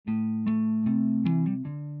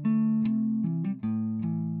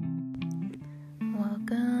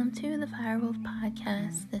Entire Wolf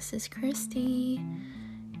Podcast. This is Christy,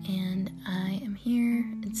 and I am here.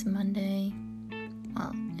 It's Monday.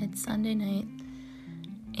 Well, it's Sunday night,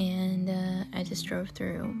 and I just drove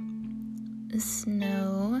through the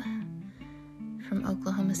snow from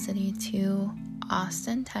Oklahoma City to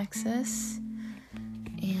Austin, Texas,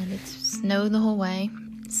 and it's snowed the whole way.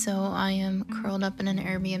 So I am curled up in an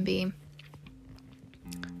Airbnb,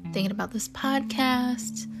 thinking about this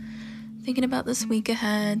podcast, thinking about this week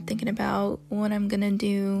ahead, thinking about what I'm gonna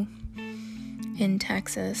do in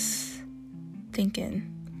Texas,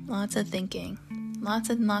 lots of thinking,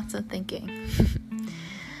 lots of thinking,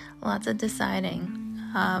 lots of deciding.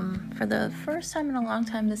 For the first time in a long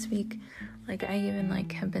time this week, I even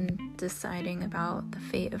have been deciding about the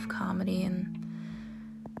fate of comedy and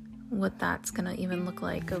what that's gonna even look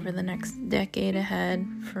like over the next decade ahead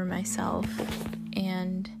for myself,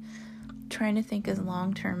 and trying to think as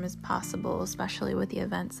long-term as possible, especially with the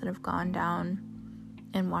events that have gone down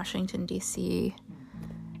in Washington, D.C.,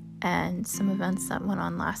 and some events that went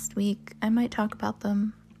on last week. I might talk about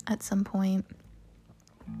them at some point,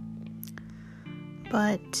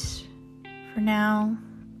 but for now,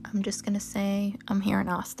 I'm just going to say I'm here in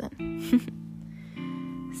Austin.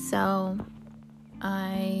 So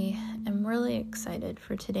I am really excited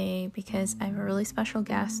for today because I have a really special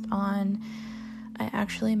guest on. I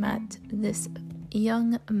actually met this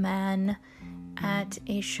young man at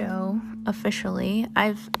a show officially.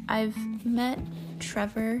 I've met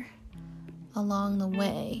Trevor along the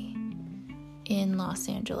way in Los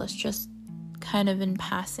Angeles, just kind of in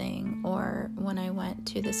passing, or when I went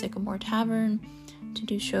to the Sycamore Tavern to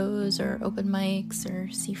do shows or open mics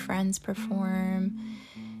or see friends perform.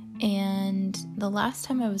 And the last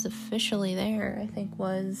time I was officially there, I think,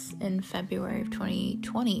 was in February of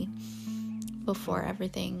 2020. Before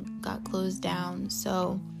everything got closed down.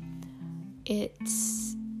 So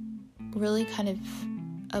it's really kind of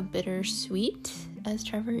a bittersweet, as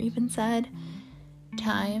Trevor even said,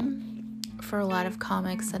 time for a lot of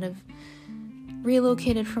comics that have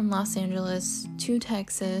relocated from Los Angeles to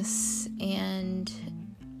Texas. And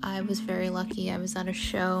I was very lucky. I was at a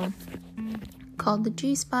show called the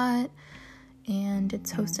G-Spot, and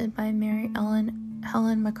it's hosted by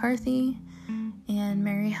Helen McCarthy. And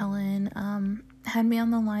Mary Helen had me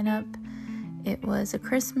on the lineup. It was a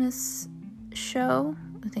Christmas show.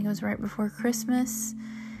 I think it was right before Christmas.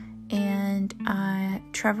 And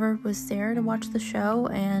Trevor was there to watch the show,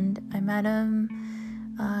 and I met him,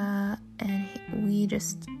 and we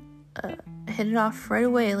just hit it off right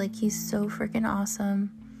away. He's so freaking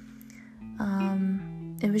awesome.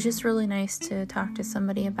 It was just really nice to talk to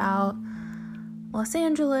somebody about Los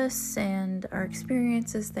Angeles and our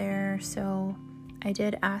experiences there. So I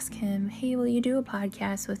did ask him, hey, will you do a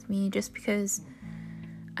podcast with me? Just because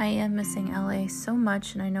I am missing LA so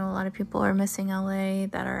much, and I know a lot of people are missing LA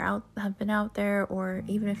that have been out there, or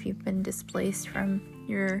even if you've been displaced from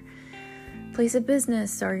your place of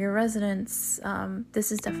business or your residence.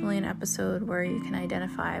 This is definitely an episode where you can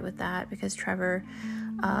identify with that, because Trevor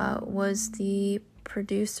was the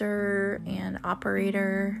producer and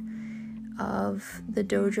operator of the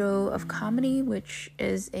Dojo of Comedy, which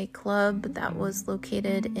is a club that was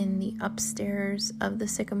located in the upstairs of the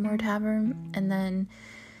Sycamore Tavern. And then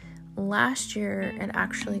last year it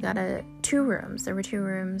actually got two rooms. There were two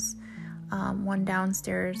rooms, one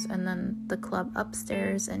downstairs and then the club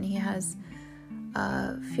upstairs, and he has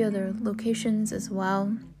a few other locations as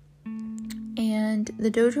well. And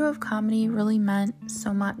the Dojo of Comedy really meant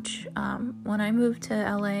so much. When I moved to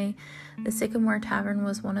LA, the Sycamore Tavern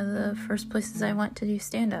was one of the first places I went to do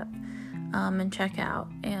stand-up and check out.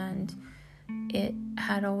 And it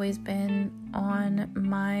had always been on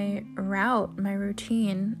my route, my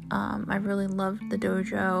routine. I really loved the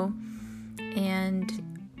dojo, and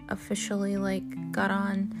officially got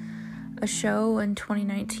on a show in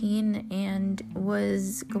 2019 and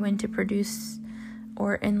was going to produce,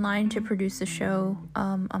 or in line to produce a show,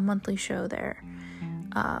 a monthly show there.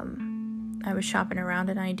 I was shopping around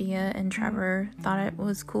an idea, and Trevor thought it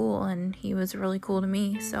was cool, and he was really cool to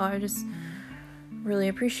me. So I just really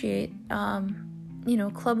appreciate,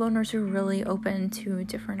 club owners who are really open to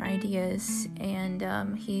different ideas. And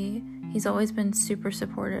he's always been super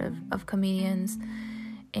supportive of comedians,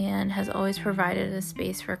 and has always provided a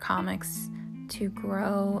space for comics to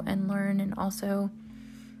grow and learn. And also,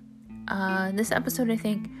 this episode, I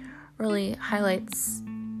think, really highlights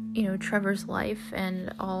Trevor's life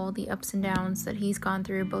and all the ups and downs that he's gone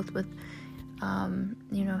through, both with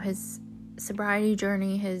his sobriety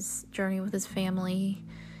journey, his journey with his family.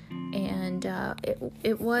 And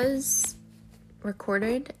it was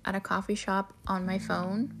recorded at a coffee shop on my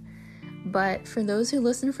phone. But for those who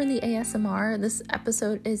listen for the ASMR, this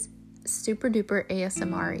episode is super duper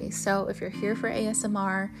ASMR-y. So if you're here for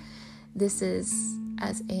ASMR, this is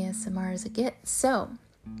as ASMR as it gets. So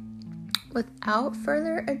without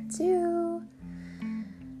further ado,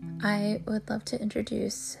 I would love to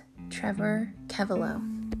introduce Trevor Keveloh.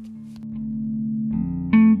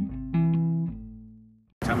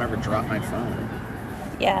 Time I ever dropped my phone.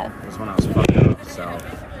 Yeah. Was when I was fucked up, so.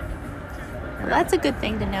 Well, that's a good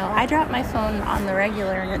thing to know. I dropped my phone on the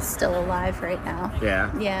regular and it's still alive right now.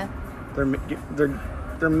 Yeah? Yeah.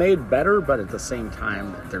 They're made better, but at the same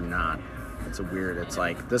time, they're not. It's it's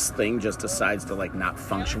like this thing just decides to like not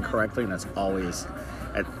function correctly, and it's always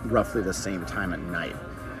at roughly the same time at night.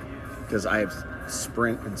 Because I have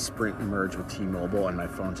Sprint merged with T-Mobile, and my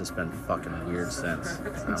phone's just been fucking weird since.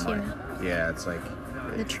 Since you... Yeah, it's like...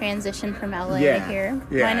 The transition from LA to here.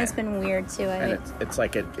 Yeah. Mine has been weird too. And it's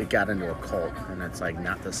like it got into a cult, and it's like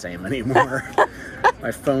not the same anymore.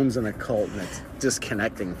 My phone's in a cult, and it's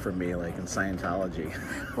disconnecting from me, like in Scientology.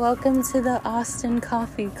 Welcome to the Austin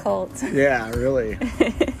coffee cult. Yeah, really.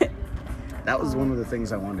 That was one of the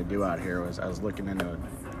things I wanted to do out here. Was I was looking into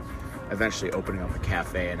eventually opening up a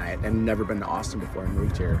cafe, and I had never been to Austin before I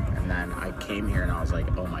moved here. And then I came here, and I was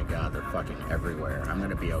like, oh my god, they're fucking everywhere. I'm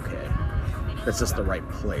gonna be okay. It's just the right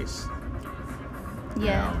place.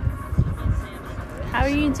 Yeah. You know? How are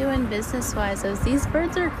you doing business-wise? These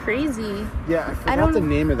birds are crazy. Yeah, I forgot the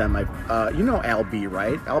name of them. You know Al B,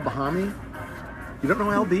 right? Al Bahami? You don't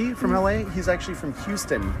know Al B from LA? He's actually from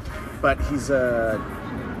Houston, but he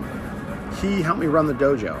helped me run the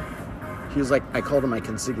dojo. He was like, I called him my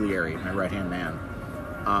consigliere, my right-hand man.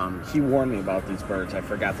 He warned me about these birds. I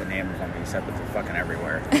forgot the name of them. He said that they're fucking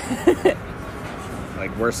everywhere.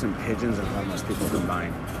 Like worse than pigeons and homeless people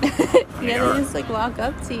combined. Yeah, they just like walk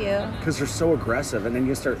up to you. Because they're so aggressive, and then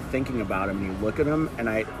you start thinking about them, and you look at them, and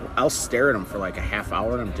I'll stare at them for like a half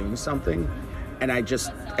hour, and I'm doing something, and I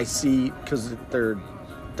see, because they're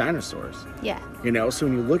dinosaurs. Yeah. You know, so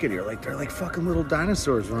when you look at it, they're like fucking little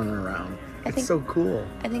dinosaurs running around. It's so cool.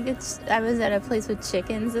 I was at a place with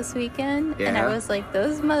chickens this weekend, and I was like,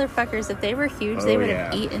 those motherfuckers, if they were huge, they would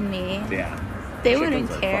have eaten me. Yeah. They Chickens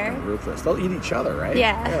wouldn't care. Fucking ruthless. They'll eat each other, right?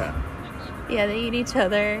 Yeah. Yeah, they eat each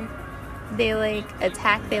other. They like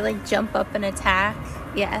attack. They like jump up and attack.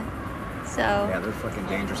 Yeah. So. Yeah, they're fucking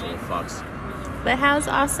dangerous little fucks. But how's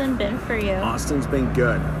Austin been for you? Austin's been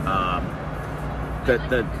good.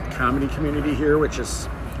 The comedy community here, which is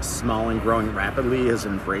small and growing rapidly, has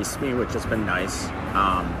embraced me, which has been nice.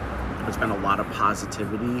 There's been a lot of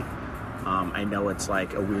positivity. I know it's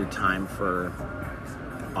like a weird time for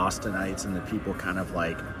Austinites and the people kind of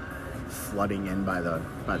like flooding in by the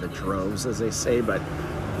droves, as they say, but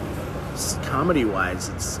comedy wise,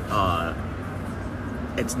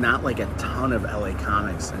 it's not like a ton of LA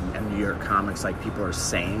comics and New York comics like people are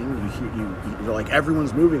saying. You're like,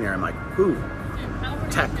 everyone's moving there. I'm like, who?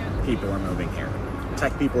 Tech people are moving here.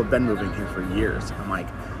 Tech people have been moving here for years. I'm like,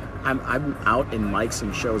 I'm out in mics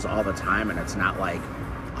and shows all the time, and it's not like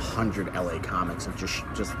 100 LA comics that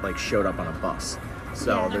just like showed up on a bus.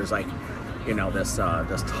 So there's like, you know, this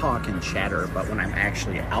talk and chatter, but when I'm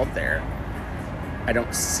actually out there,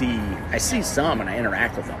 I see some and I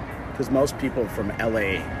interact with them, because most people from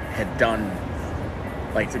LA had done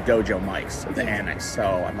like the dojo mics at the annex. So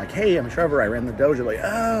I'm like, hey, I'm Trevor, I ran the dojo. Like,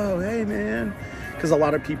 oh, hey man. Because a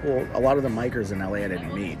lot of the micers in LA I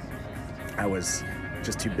didn't meet. I was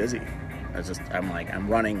just too busy. I'm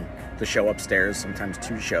running the show upstairs, sometimes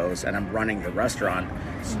 2 shows, and I'm running the restaurant,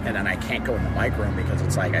 and then I can't go in the mic room because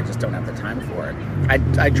it's like I just don't have the time for it.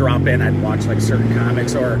 I drop in, I'd watch like certain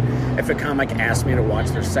comics, or if a comic asked me to watch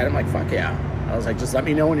their set, I'm like, fuck yeah. I was like, just let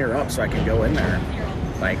me know when you're up so I can go in there.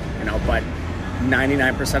 Like, you know, but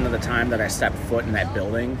 99% of the time that I stepped foot in that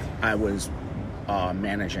building, I was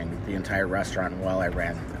managing the entire restaurant while I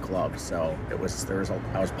ran the club. So I was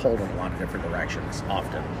pulled in a lot of different directions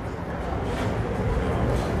often.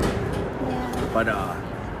 But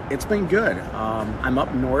it's been good. I'm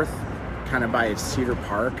up north, kind of by Cedar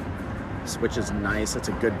Park, which is nice. It's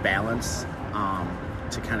a good balance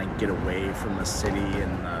to kind of get away from the city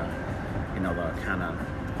and the kind of.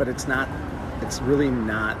 But it's really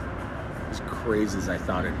not as crazy as I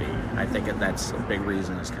thought it'd be. I think that's a big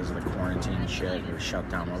reason is because of the quarantine shit or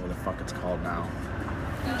shutdown, whatever the fuck it's called now.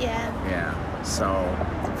 Yeah. Yeah. So.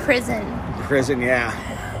 Prison. Yeah.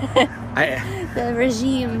 The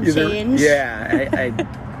regime change.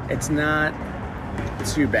 It's not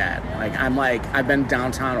too bad. I've been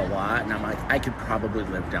downtown a lot, and I'm like, I could probably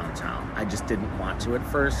live downtown. I just didn't want to at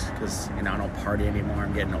first because, I don't party anymore.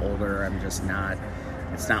 I'm getting older. I'm just not,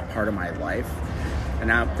 it's not part of my life. And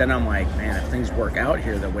then I'm like, man, if things work out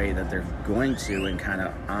here the way that they're going to and kind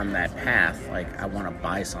of on that path, like I want to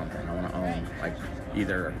buy something. I want to own like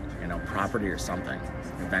either, property or something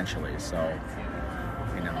eventually. So,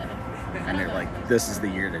 and they're like, this is the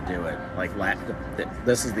year to do it. Like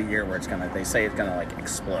this is the year where they say it's gonna like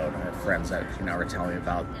explode. I have friends that, are telling me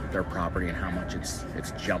about their property and how much it's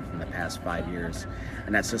jumped in the past 5 years.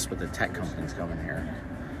 And that's just with the tech companies coming here.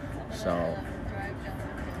 So,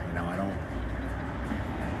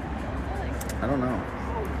 I don't know.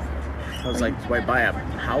 I was like, do I buy a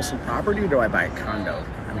house and property or do I buy a condo?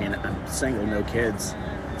 I mean, I'm single, no kids.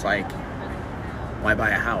 It's like, why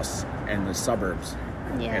buy a house in the suburbs?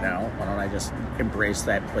 Yeah. Why don't I just embrace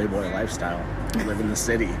that playboy lifestyle and live in the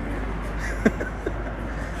city?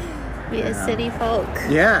 Be a city folk.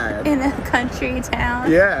 Yeah. In a country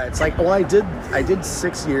town. Yeah, it's like, well, I did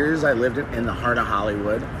 6 years. I lived in the heart of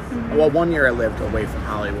Hollywood. Mm-hmm. Well, 1 year I lived away from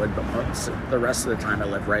Hollywood, but the rest of the time I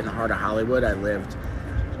lived right in the heart of Hollywood. I lived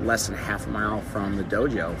less than half a mile from the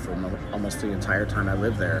dojo for almost the entire time I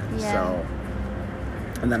lived there. Yeah. So,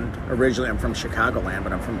 and then originally I'm from Chicagoland,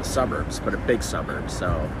 but I'm from the suburbs, but a big suburb. So,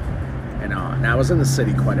 and I was in the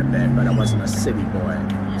city quite a bit, but I wasn't a city boy.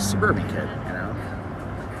 I was a suburban kid,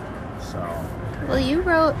 So. Well, you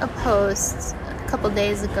wrote a post a couple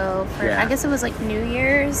days ago for, I guess it was like New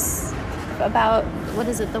Year's, about, what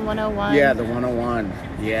is it, the 101? Yeah, the 101.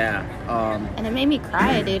 Yeah. And it made me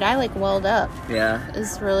cry, dude. I like welled up. Yeah. It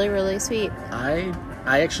was really, really sweet. I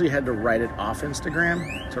actually had to write it off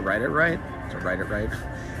Instagram to write it right.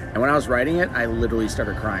 And when I was writing it, I literally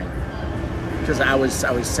started crying because I was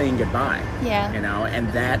saying goodbye. Yeah.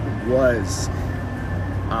 And that was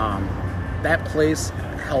that place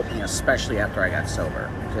helped me, especially after I got sober.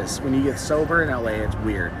 Because when you get sober in LA, it's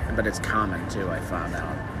weird, but it's common too. I found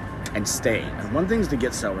out. And stay. And one thing's to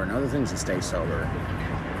get sober, and other thing's to stay sober.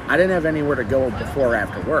 I didn't have anywhere to go before or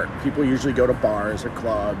after work. People usually go to bars or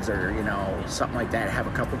clubs or, something like that, have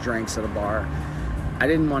a couple drinks at a bar. I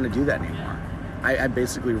didn't want to do that anymore. I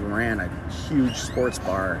basically ran a huge sports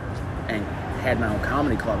bar and had my own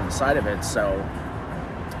comedy club inside of it, so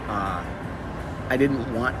I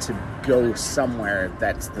didn't want to go somewhere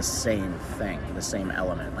that's the same thing, the same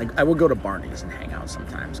element. Like, I would go to Barney's and hang out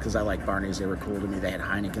sometimes because I like Barney's. They were cool to me. They had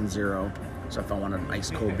Heineken Zero, so if I wanted an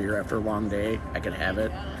ice cold beer after a long day, I could have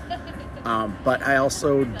it. But I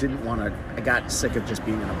also didn't want to, I got sick of just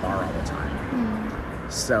being in a bar all the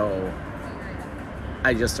time. So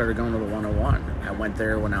I just started going to the 101. I went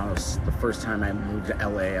there when the first time I moved to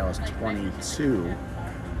LA, I was 22.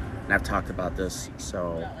 And I've talked about this,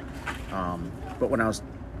 so, but when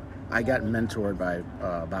I got mentored by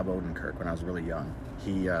Bob Odenkirk when I was really young.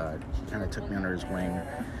 He kind of took me under his wing,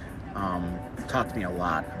 talked to me a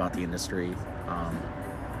lot about the industry.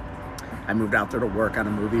 I moved out there to work on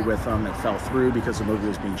a movie with him. It fell through because the movie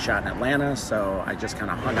was being shot in Atlanta, so I just kind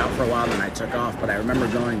of hung out for a while, and I took off. But I remember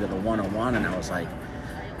going to the 101, and I was like,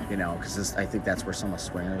 because I think that's where some of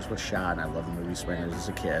Swingers was shot, and I loved the movie Swingers as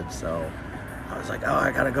a kid, so I was like,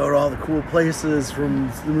 I gotta go to all the cool places from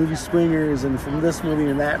the movie Swingers and from this movie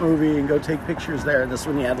and that movie and go take pictures there. And this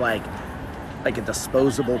one, you had like a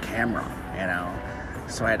disposable camera,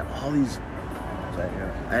 So I had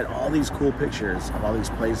all these cool pictures of all these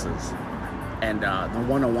places. And the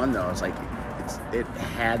 101 though, it's like it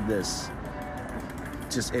had this,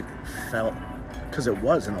 it felt, because it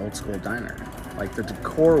was an old school diner. Like, the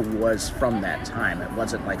decor was from that time. It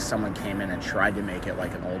wasn't like someone came in and tried to make it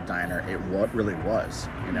like an old diner. It really was,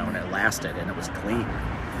 and it lasted, and it was clean.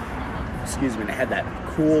 Excuse me. And it had that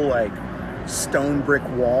cool, like, stone brick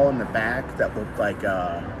wall in the back that looked like,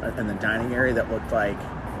 in the dining area that looked like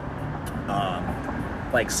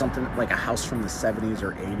something, like a house from the 70s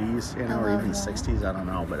or 80s, or even the 60s. I don't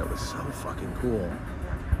know, but it was so fucking cool.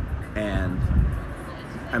 And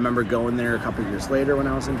I remember going there a couple years later when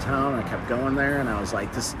I was in town. I kept going there, and I was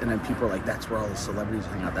like, and then people were like, that's where all the celebrities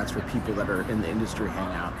hang out. That's where people that are in the industry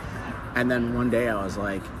hang out. And then one day I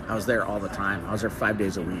was there all the time. I was there 5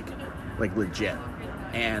 days a week, like legit.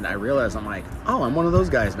 And I realized, I'm like, oh, I'm one of those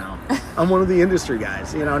guys now. I'm one of the industry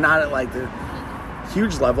guys, not at like the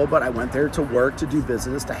huge level, but I went there to work, to do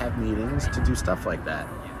business, to have meetings, to do stuff like that.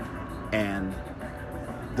 And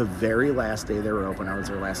the very last day they were open, I was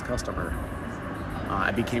their last customer.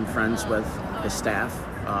 I became friends with the staff.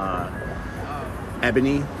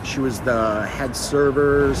 Ebony, she was the head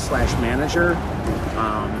server / manager.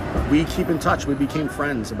 We keep in touch. We became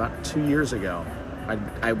friends about 2 years ago.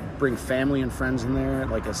 I bring family and friends in there.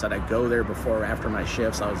 Like I said, I go there before or after my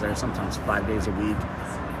shifts. I was there sometimes 5 days a week.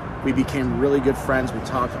 We became really good friends. We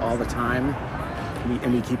talked all the time,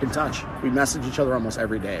 and we keep in touch. We message each other almost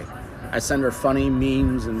every day. I send her funny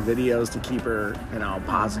memes and videos to keep her,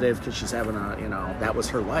 positive, because she's having that was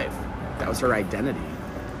her life. That was her identity.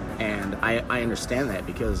 And I understand that,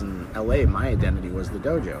 because in LA, my identity was the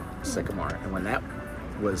dojo, Sycamore. And when that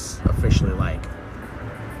was officially like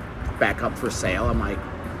back up for sale, I'm like,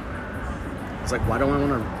 it's like, what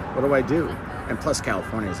do I do? And plus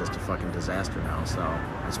California is just a fucking disaster now, so,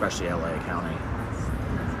 especially LA County.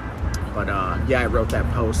 But I wrote that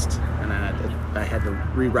post, and I had to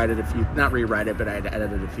rewrite it not rewrite it, but I had to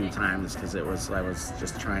edit it a few times, because I was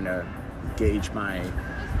just trying to gauge my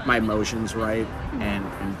emotions right, and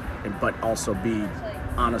but also be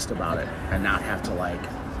honest about it, and not have to like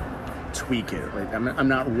tweak it. Like, I'm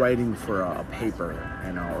not writing for a paper,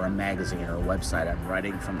 or a magazine or a website. I'm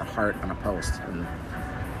writing from the heart on a post, and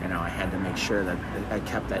I had to make sure that I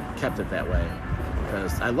kept it that way,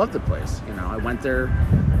 because I love the place. I went there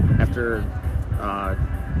after I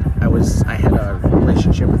had a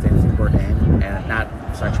relationship with Anthony Bourdain, and not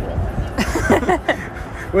sexual,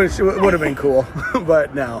 which would have been cool,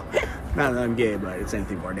 but no, not that I'm gay, but it's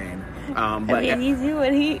Anthony Bourdain. But you do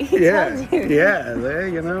what he tells you. Yeah,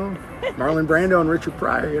 Marlon Brando and Richard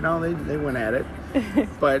Pryor, they went at it.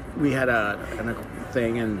 But we had a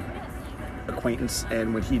thing and acquaintance,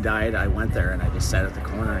 and when he died, I went there and I just sat at the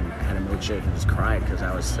corner and had a milkshake and just cried, because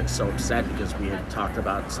I was like so upset, because we had talked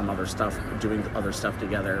about some other stuff, doing other stuff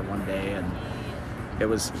together one day, and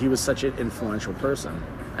he was such an influential person.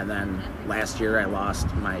 And then last year I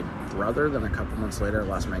lost my brother, then a couple months later I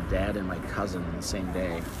lost my dad and my cousin on the same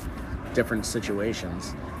day, different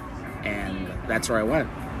situations, and that's where I went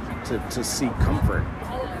to seek comfort.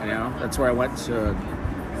 That's where I went to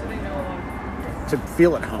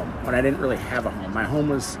feel at home when I didn't really have a home. My home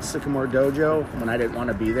was Sycamore Dojo. When I didn't want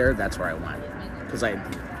to be there, that's where I went, because I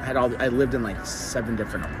lived in like 7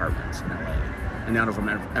 different apartments in LA, and none of them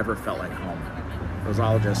ever felt like home. It was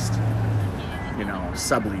all just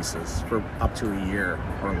subleases for up to a year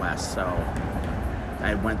or less. So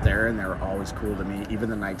I went there, and they were always cool to me. Even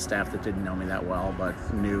the night staff that didn't know me that well, but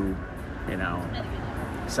knew,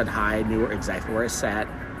 said hi, knew exactly where I sat.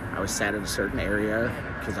 I was sat in a certain area,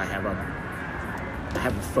 because I have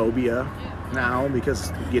a phobia now, because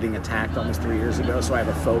of getting attacked almost 3 years ago. So I have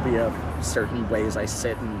a phobia of certain ways I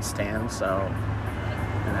sit and stand. So,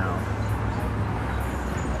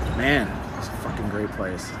 man, it's a fucking great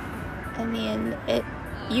place. I mean,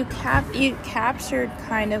 you captured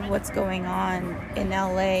kind of what's going on in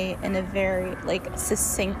LA in a very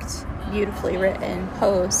succinct, beautifully written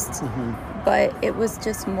post. Mm-hmm. But it was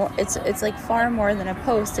just more. It's like far more than a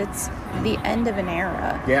post. It's the end of an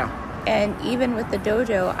era. Yeah. And even with the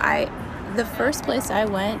dojo, the first place I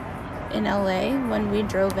went in LA when we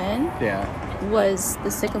drove in, was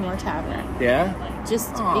the Sycamore Tavern. Yeah.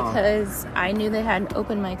 Just because I knew they had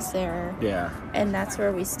open mics there. Yeah. And that's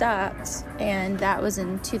where we stopped. And that was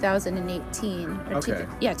in 2018.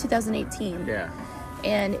 2018. Yeah.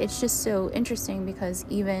 And it's just so interesting, because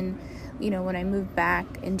even, when I moved back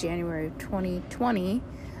in January of 2020,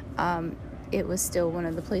 it was still one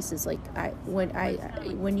of the places,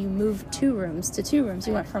 when you moved 2 rooms to 2 rooms,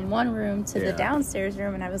 you went from 1 room to the downstairs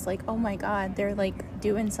room, and I was like, oh my God, they're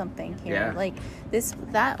doing something here.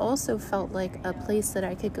 That also felt like a place that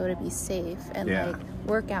I could go to be safe and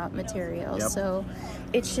workout materials. Yep. So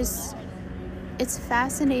it's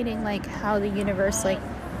fascinating, how the universe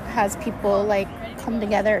has people come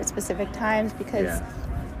together at specific times, because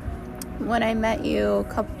when I met you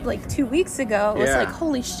 2 weeks ago, it was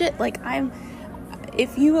holy shit,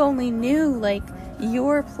 if you only knew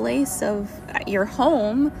your place of your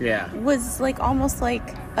home was almost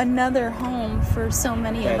another home for so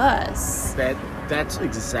many of us. That's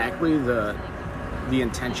exactly the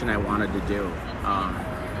intention I wanted to do.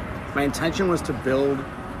 My intention was to build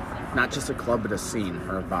not just a club, but a scene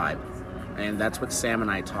or a vibe. And that's what Sam and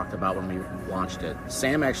I talked about when we launched it.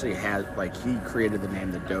 Sam actually had, he created the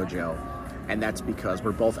name The Dojo, and that's because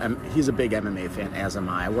we're both, he's a big MMA fan, as am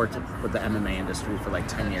I. I worked with the MMA industry for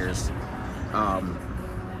 10 years.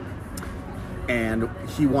 And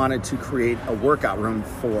he wanted to create a workout room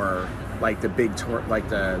for, the big tour,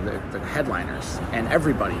 the headliners, and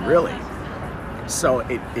everybody, really. So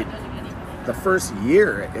the first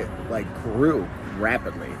year, it grew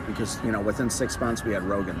rapidly, because, within 6 months we had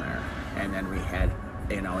Rogan there. And then we had,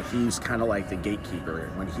 he's kind of like the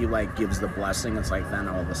gatekeeper. When he gives the blessing, it's then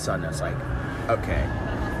all of a sudden it's okay,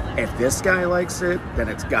 if this guy likes it, then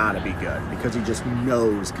it's gotta be good, because he just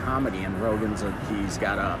knows comedy, and Rogan's he's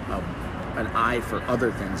got an eye for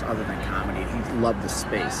other things other than comedy. He loved the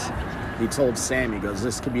space. He told Sam, he goes,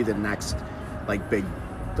 this could be the next big,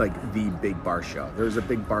 the big bar show. There was a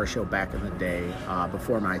big bar show back in the day,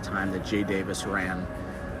 before my time, that Jay Davis ran.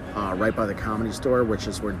 right by the Comedy Store, which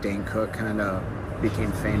is where Dane Cook kind of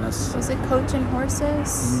became famous. Was it Coach and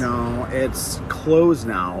Horses? No, it's closed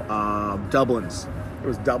now. Dublin's. It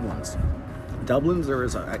was Dublin's. Dublin's,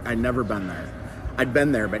 I'd never been there. I'd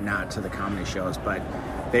been there, but not to the comedy shows. But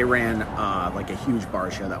they ran like a huge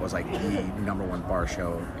bar show that was like the #1 bar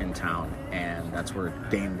show in town, and that's where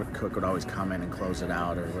Dane Cook would always come in and close it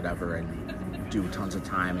out or whatever, and do tons of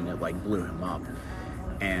time, and it like blew him up.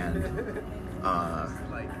 And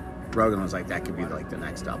Rogan was like, that could be like the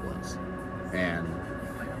next Dublin's, and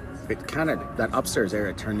it kind of, that upstairs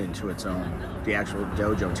area turned into its own. The actual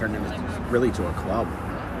dojo turned into really to a club.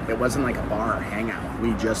 It wasn't like a bar or hangout.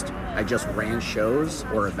 I just ran shows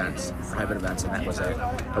or events, private events, and that was it.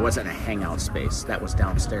 It wasn't a hangout space. That was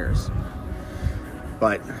downstairs.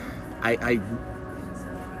 But I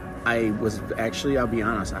was actually, I'll be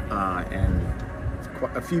honest, and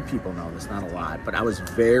a few people know this, not a lot, but I was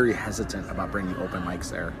very hesitant about bringing open mics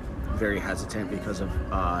there. Very hesitant because of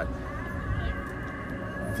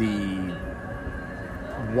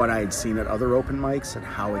what I had seen at other open mics and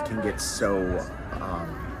how it can get so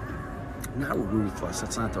not ruthless,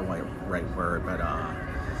 that's not the right word, but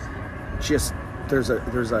just there's a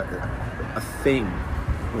thing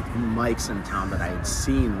with mics in town that I had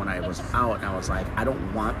seen when I was out, and I was like, I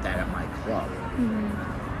don't want that at my club.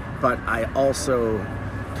 Mm-hmm. But I also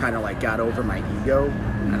kind of like got over my ego,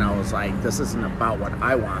 and I was like, this isn't about what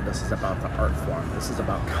I want, this is about the art form, this is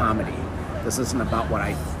about comedy, this isn't about what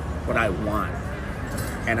I want.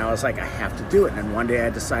 And I was like, I have to do it. And one day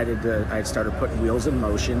I started putting wheels in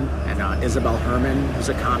motion, and Isabel Herman, who's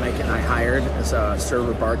a comic, and I hired as a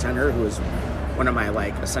server bartender, who was one of my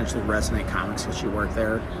like essentially resident comics because she worked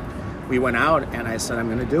there. We went out, and I said, I'm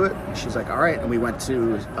going to do it. And she's like, all right. And we went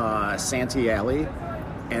to Santee Alley,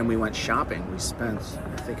 and we went shopping. We spent,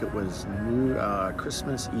 I think it was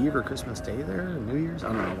Christmas Eve or Christmas Day there, New Year's? I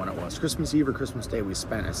don't know when it was. Christmas Eve or Christmas Day, we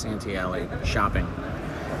spent at Santee Alley shopping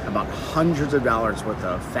about hundreds of dollars worth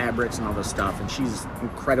of fabrics and all this stuff. And she's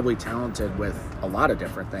incredibly talented with a lot of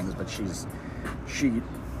different things, but she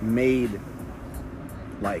made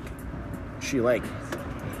the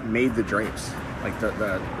drapes, like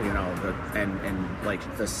the and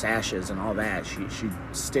like the sashes and all that. She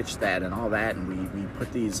stitched that and all that, and we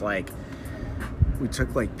put these we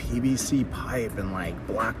took like PVC pipe and like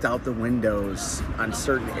blocked out the windows on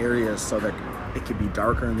certain areas so that it could be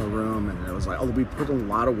darker in the room. And it was like, we put a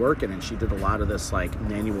lot of work in, and she did a lot of this like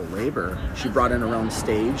manual labor. She brought in her own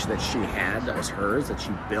stage that she had, that was hers, that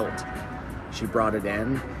she built. She brought it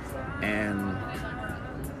in, and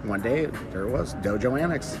one day there it was, Dojo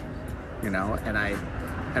Annex,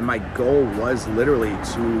 and my goal was literally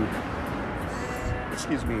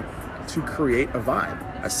to create a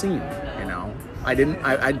vibe, a scene, I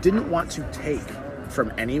didn't want to take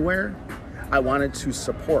from anywhere. I wanted to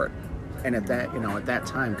support. And at that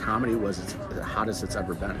time, comedy was the hottest it's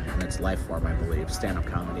ever been in its life form, I believe, stand-up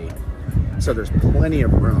comedy. So there's plenty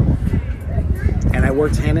of room. And I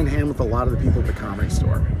worked hand in hand with a lot of the people at the Comedy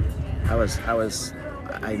Store.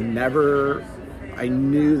 I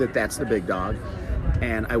knew that that's the big dog.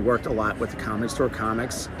 And I worked a lot with the Comedy Store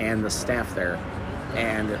comics and the staff there.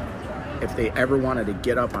 And if they ever wanted to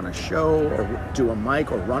get up on a show or do a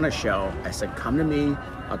mic or run a show, I said, come to me,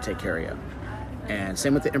 I'll take care of you. And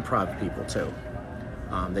same with the improv people too.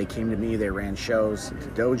 They came to me, they ran shows at the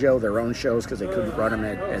dojo, their own shows, because they couldn't run them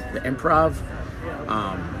at the improv.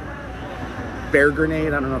 Bear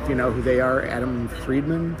Grenade, I don't know if you know who they are, Adam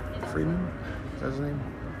Friedman, is that his name?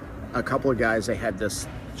 A couple of guys, they had this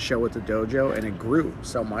show at the dojo, and it grew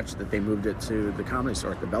so much that they moved it to the Comedy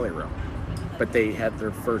Store at the Belly Room. But they had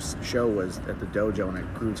their first show was at the dojo, and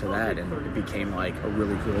it grew to that, and it became like a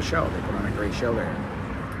really cool show. They put on a great show there.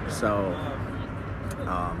 So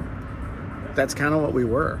that's kind of what we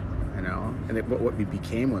were, and what we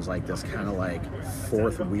became was like this kind of like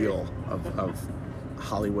fourth wheel of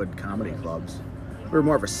Hollywood comedy clubs. We were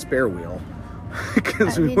more of a spare wheel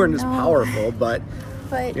because we weren't as powerful, but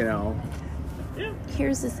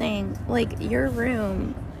here's the thing, like your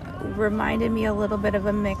room reminded me a little bit of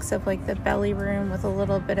a mix of like the Belly Room with a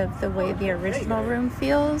little bit of the way the original room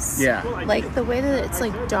feels. Yeah. Like the way that it's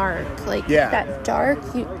like dark. Like that dark,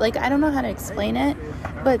 I don't know how to explain it,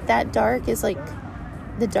 but that dark is like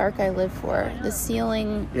the dark I live for. The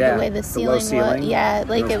ceiling, the way the ceiling was. Yeah,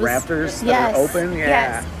 like those it was. Rafters that are open. Yeah,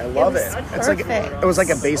 yes, I love it. It's perfect. It was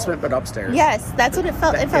like a basement but upstairs. Yes, that's what it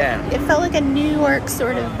felt. It felt like a New York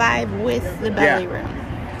sort of vibe with the Belly Room.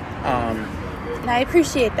 And I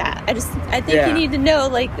appreciate that. I think you need to know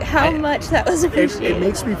like how much that was appreciated. It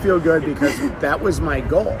makes me feel good because that was my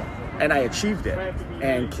goal. and I achieved it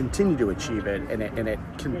and continue to achieve it, and it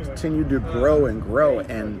continued to grow and grow.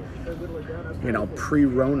 And you know,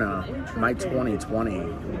 pre-Rona, my 2020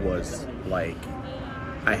 was like,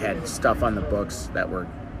 I had stuff on the books that were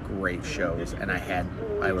great shows, and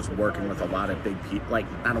I was working with a lot of big people, like,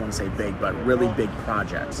 I don't want to say big, but really big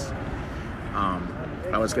projects.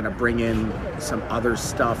 I was going to bring in some other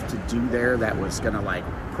stuff to do there that was going to like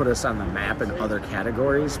put us on the map in other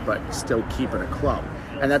categories, but still keep it a club.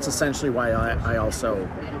 And that's essentially why I also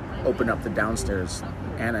opened up the downstairs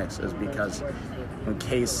annex, is because in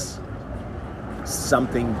case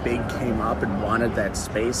something big came up and wanted that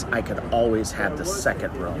space, I could always have the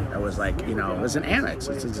second room. It was like, you know, it was an annex.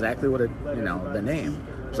 It's exactly what it, you know, the name.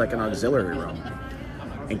 It was like an auxiliary room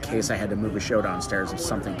in case I had to move a show downstairs if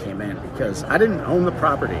something came in, because I didn't own the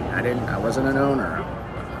property. I wasn't an owner.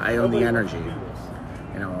 I owned the energy,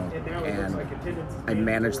 you know, and I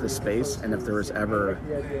managed the space. And if there was ever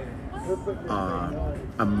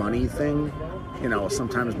a money thing, you know,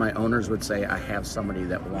 sometimes my owners would say, I have somebody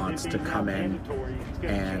that wants to come in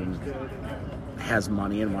and has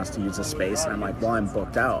money and wants to use the space. And I'm like, well, I'm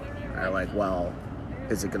booked out. And they're like, well,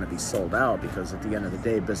 is it going to be sold out? Because at the end of the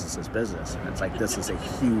day, business is business. And it's like, this is a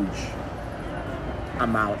huge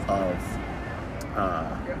amount of,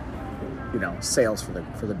 you know, sales for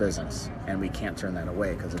the business. And we can't turn that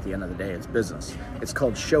away, because at the end of the day, it's business. It's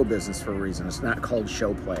called show business for a reason. It's not called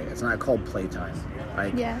show play. It's not called playtime.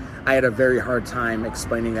 Like, I had a very hard time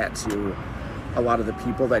explaining that to a lot of the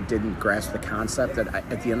people that didn't grasp the concept that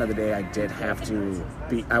at the end of the day,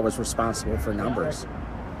 I was responsible for numbers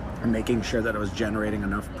and making sure that I was generating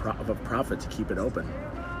enough of a profit to keep it open,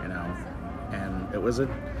 you know. And it was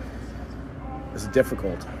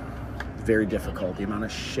difficult, very difficult, the amount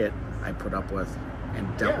of shit I put up with and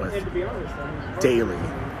dealt with daily,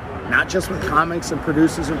 not just with comics and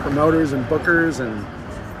producers and promoters and bookers,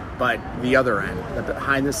 but the other end, the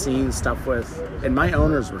behind the scenes stuff with, and my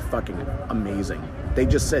owners were fucking amazing. They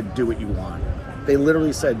just said, do what you want. They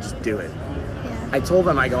literally said, just do it. I told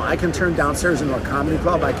them, I can turn downstairs into a comedy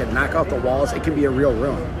club. I can knock out the walls. It can be a real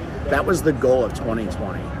room. That was the goal of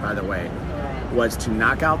 2020, by the way, was to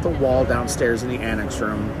knock out the wall downstairs in the annex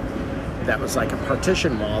room. That was like a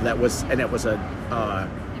partition wall. It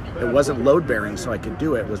wasn't load bearing, so I could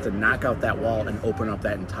do it. Was to knock out that wall and open up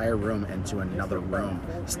that entire room into another room.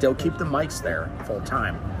 Still keep the mics there full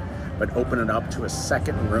time, but open it up to a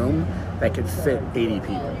second room that could fit 80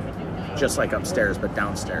 people. Just like upstairs, but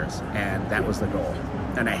downstairs. And that was the goal.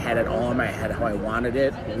 And I had it all in my head how I wanted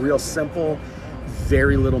it. Real simple.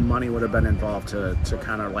 Very little money would have been involved to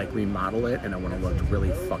kind of like remodel it, and it would have looked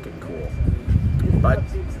really fucking cool. But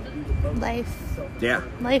life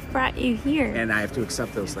brought you here. And I have to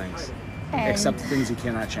accept those things. Accept the things you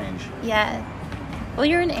cannot change. Yeah. Well,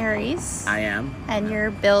 you're an Aries. I am. And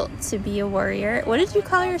you're built to be a warrior. What did you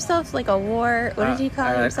call yourself? Like a war? What did you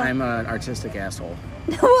call yourself? I'm an artistic asshole.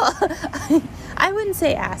 Well, I wouldn't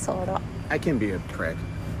say asshole at all. I can be a prick.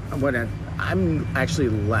 I'm actually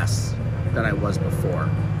less than I was before.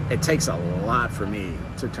 It takes a lot for me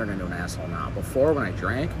to turn into an asshole now. Before, when I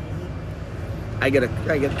drank, I get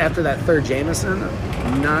after that third Jameson,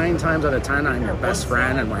 9 times out of 10 I'm your best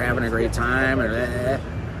friend and we're having a great time.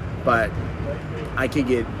 But I could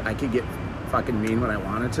get fucking mean when I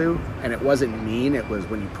wanted to, and it wasn't mean, it was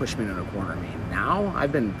when you push me into a corner mean. Now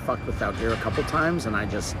I've been fucked with out here a couple times, and I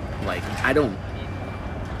just like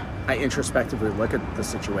I introspectively look at the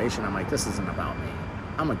situation. I'm like, this isn't about me.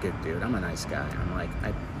 I'm a good dude. I'm a nice guy. I'm like,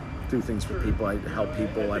 I do things for people. I help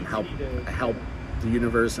people. I help the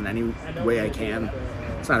universe in any way I can.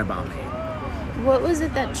 It's not about me. What was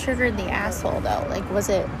it that triggered the asshole, though? Like, was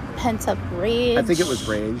it pent-up rage? I think it was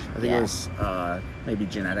rage. I think it was maybe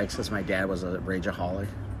genetics, because my dad was a rageaholic.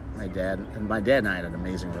 My dad and I had an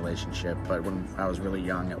amazing relationship, but when I was really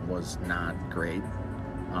young, it was not great.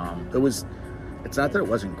 It's not that it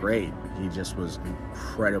wasn't great. He just was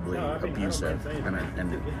incredibly abusive,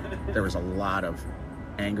 and there was a lot of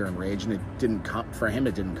anger and rage, and it didn't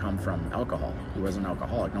come from alcohol. He wasn't an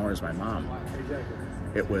alcoholic, nor is my mom.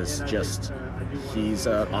 It was just, he's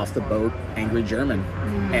off the boat, angry German,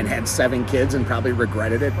 and had 7 kids and probably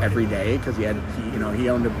regretted it every day, because my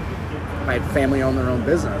family owned their own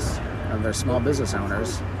business, and they're small business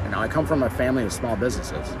owners. I come from a family of small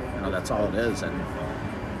businesses. That's all it is. And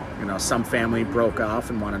some family broke off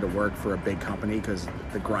and wanted to work for a big company because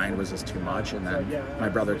the grind was just too much. And then my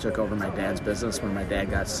brother took over my dad's business when my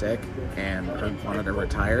dad got sick and wanted to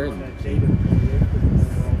retire, and he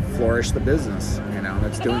flourished the business.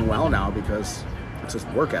 That's doing well now because it's just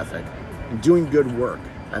work ethic and doing good work.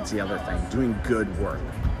 That's the other thing, doing good work.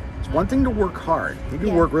 It's one thing to work hard. You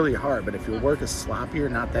can work really hard, but if your work is sloppy or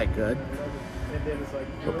not that good,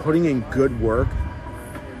 but putting in good work,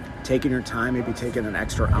 taking your time, maybe taking an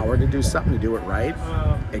extra hour to do something, to do it right,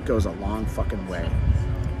 it goes a long fucking way,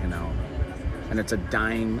 you know? And it's a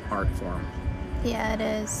dying art form. Yeah, it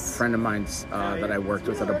is. A friend of mine that I worked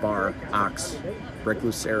with at a bar, Ox, Rick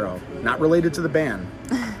Lucero, not related to the band.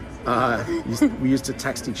 We used to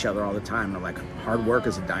text each other all the time. And like, hard work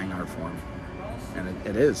is a dying art form. And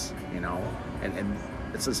it is, you know? And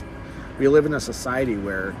it's just, we live in a society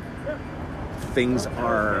where things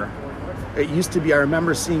are... It used to be, I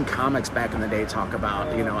remember seeing comics back in the day talk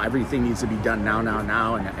about, you know, everything needs to be done now,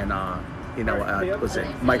 and you know, was it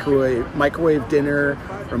microwave dinner,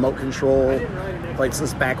 remote control, like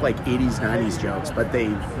this back like 80s, 90s jokes, but they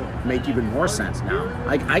make even more sense now.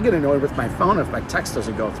 I get annoyed with my phone if my text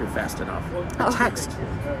doesn't go through fast enough. A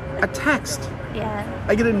text. Yeah.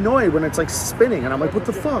 I get annoyed when it's like spinning, and I'm like, what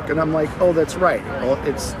the fuck? And I'm like, oh, that's right. Well,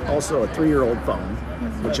 it's also a 3-year-old phone,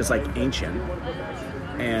 which is like ancient,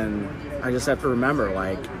 and I just have to remember,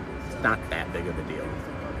 like, it's not that big of a deal,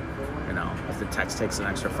 you know, if the text takes an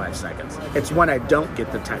extra 5 seconds. It's when I don't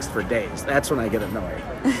get the text for days. That's when I get annoyed,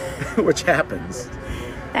 which happens.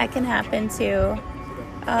 That can happen, too.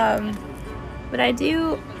 But I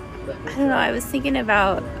don't know, I was thinking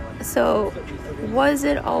about, so was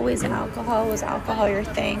it always alcohol? Was alcohol your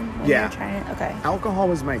thing? When you were trying to, okay. Alcohol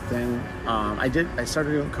was my thing. I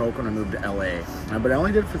started doing coke when I moved to LA, but I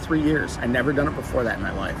only did it for 3 years. I'd never done it before that in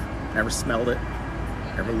my life. Never smelled it,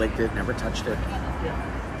 never licked it, never touched it.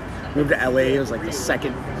 Moved to LA, it was like the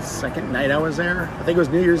second night I was there. I think it was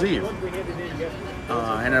New Year's Eve.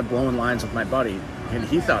 I ended up blowing lines with my buddy, and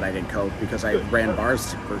he thought I did coke because I ran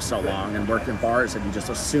bars for so long and worked in bars, and he just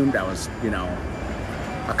assumed I was, you know,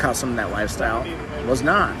 accustomed to that lifestyle. It was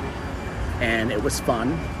not. And it was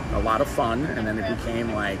fun, a lot of fun, and then it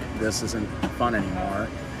became like, this isn't fun anymore.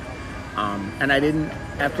 And I didn't,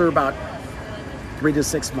 after about 3 to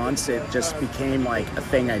 6 months, it just became like a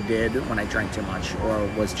thing I did when I drank too much, or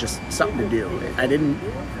was just something to do. I didn't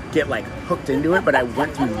get like hooked into it, but I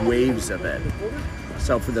went through waves of it.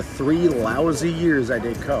 So for the 3 lousy years I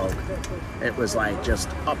did coke, it was like just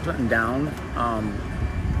up and down.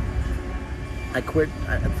 I quit,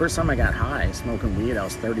 the first time I got high smoking weed, I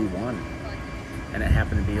was 31. And it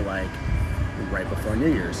happened to be like right before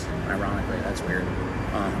New Year's, ironically. That's weird.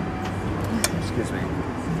 Excuse me.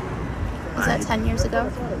 Was that 10 years ago?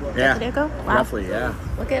 Yeah. Decade ago? Wow. Roughly, yeah.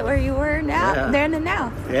 Look at where you were now, there and then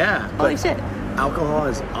now. Yeah. Holy shit. Alcohol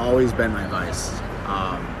has always been my vice.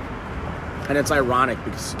 And it's ironic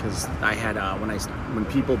because I had, when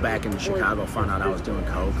people back in Chicago found out I was doing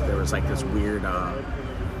coke, there was like this weird,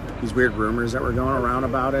 these weird rumors that were going around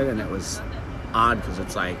about it, and it was odd because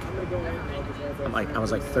it's like, I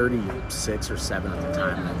was like 36 or 7 at the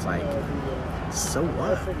time, and it's like, so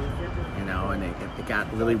what? You know, and it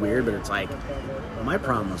got really weird, but it's like, my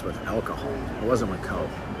problem was with alcohol. It wasn't with coke.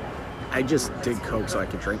 I just did coke so I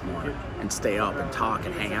could drink more and stay up and talk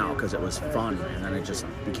and hang out because it was fun, and then it just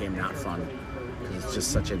became not fun because it's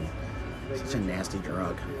just such a nasty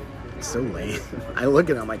drug. It's so lame. I look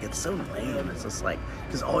at it, I'm like, it's so lame. It's just like,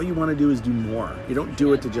 because all you want to do is do more. You don't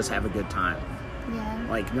do it to just have a good time. Yeah.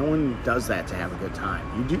 Like, no one does that to have a good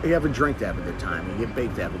time. You have a drink to have a good time. You get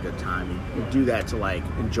baked to have a good time. You do that to, like,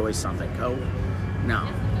 enjoy something. Coke? No.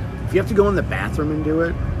 If you have to go in the bathroom and do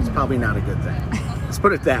it, it's probably not a good thing. Let's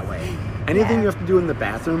put it that way. Anything you have to do in the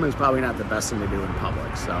bathroom is probably not the best thing to do in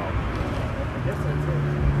public, so...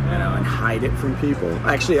 You know, and hide it from people.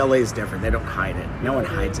 Actually, LA is different. They don't hide it. No one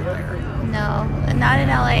hides it there. No, not in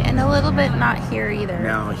LA, and a little bit not here either.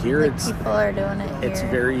 No, here like people are doing it here. It's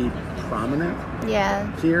very prominent.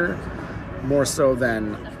 Yeah. Here, more so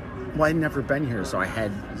than... Well, I'd never been here, so I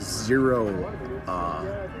had zero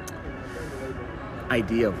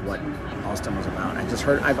idea of what Austin was about.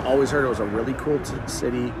 I've always heard it was a really cool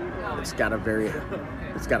city. It's got a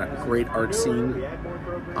great art scene.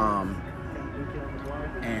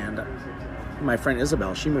 And my friend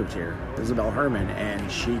Isabel, she moved here, Isabel Herman,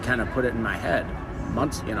 and she kind of put it in my head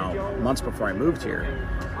months before I moved here,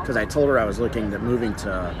 because I told her I was looking at moving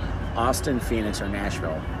to Austin, Phoenix, or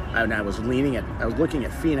Nashville. And I was looking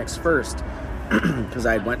at Phoenix first because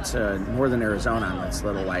I went to northern Arizona on this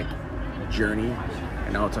little like journey,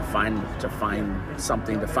 you know, to find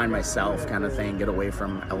something, to find myself kind of thing, get away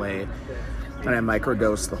from LA. And I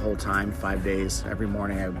microdose the whole time, 5 days. Every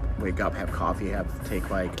morning I wake up, have coffee,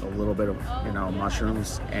 take like a little bit of, you know,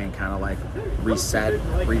 mushrooms, and kind of like reset,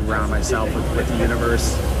 reground myself with the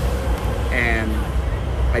universe. And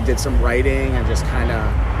I did some writing and just kind of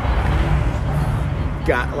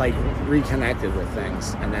got like reconnected with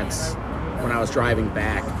things. And that's when I was driving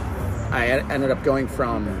back I ended up going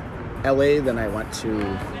from LA, then I went to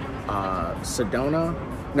Sedona.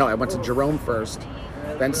 No, I went to Jerome first,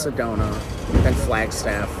 then Sedona, then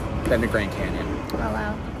Flagstaff, then the Grand Canyon. Oh,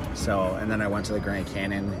 wow. So, and then I went to the Grand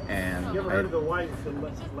Canyon, and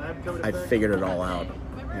I figured it all out.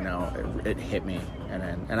 You know, it hit me,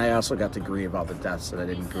 and I also got to grieve all the deaths that I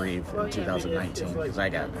didn't grieve in 2019 because I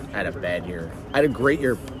had a bad year. I had a great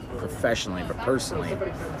year professionally, but personally,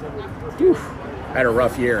 whew, I had a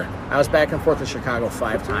rough year. I was back and forth to Chicago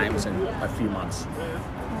 5 times in a few months.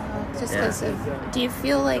 Just because of, do you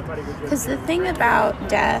feel like, because the thing about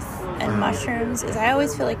death and mushrooms is I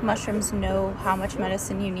always feel like mushrooms know how much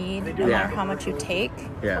medicine you need no matter how much you take.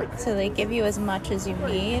 Yeah. So they give you as much as you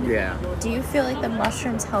need. Yeah. Do you feel like the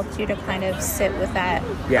mushrooms helped you to kind of sit with that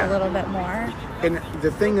a little bit more? And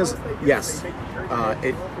the thing is, yes,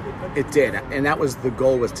 it did. And that was the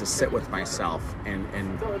goal, was to sit with myself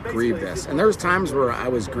and grieve this. And there was times where I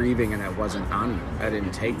was grieving and I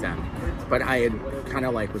didn't take them. But I had kind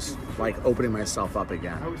of was opening myself up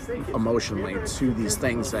again emotionally to these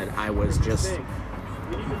things that I was just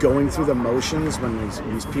going through the motions when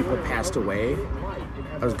these people passed away.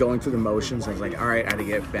 I was going through the motions. I was like, all right, I had to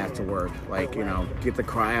get back to work. Get the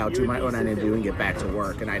cry out, do what I need to do, and get back to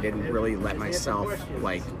work. And I didn't really let myself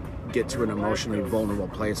get to an emotionally vulnerable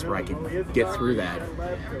place where I could get through that.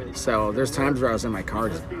 So there's times where I was in my car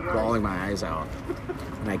just bawling my eyes out,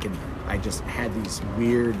 and I just had these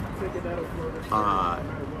weird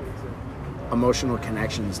emotional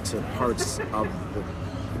connections to parts of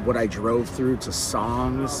what I drove through, to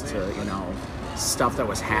songs, to stuff that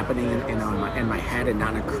was happening in my head, and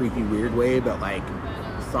not in a creepy weird way, but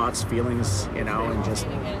thoughts, feelings,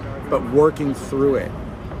 but working through it,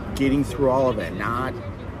 getting through all of it, not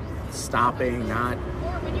stopping, not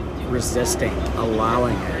resisting,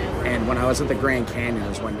 allowing it. And when I was at the Grand Canyon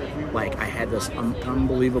is when I had this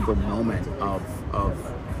unbelievable moment of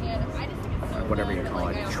whatever you call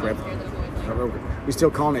it, trip. We still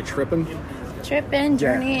calling it tripping? Tripping,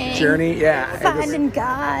 journeying. Journey, yeah. Finding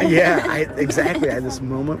God. Yeah, exactly. I had this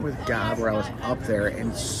moment with God where I was up there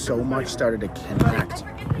and so much started to connect.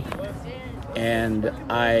 And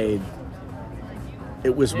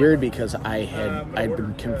it was weird because I'd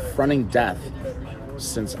been confronting death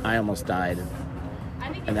since I almost died,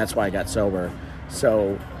 and that's why I got sober.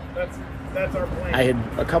 So I had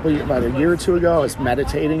about a year or two ago, I was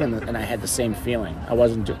meditating, and I had the same feeling. I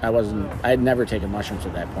had never taken mushrooms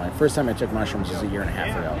at that point. First time I took mushrooms was a year and a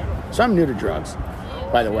half ago. So I'm new to drugs,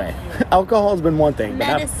 by the way. Alcohol has been one thing.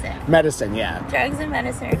 Medicine. Medicine, yeah. Drugs and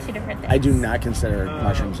medicine are two different things. I do not consider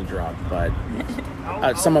mushrooms a drug, but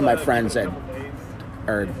some of my friends that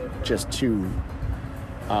are just too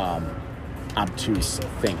obtuse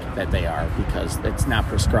think that they are, because it's not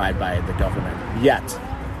prescribed by the government yet,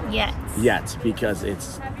 because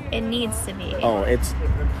it needs to be. Oh,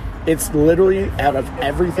 it's literally, out of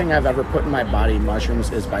everything I've ever put in my body, mushrooms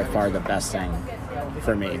is by far the best thing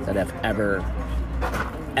for me that I've ever,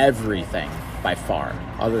 everything by far,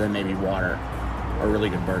 other than maybe water or a really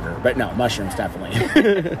good burger. But no, mushrooms definitely.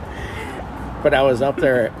 But I was up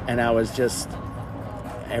there and I was just,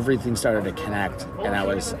 everything started to connect, and I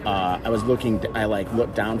looked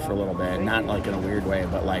down for a little bit, not in a weird way,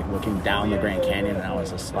 but looking down the Grand Canyon, and I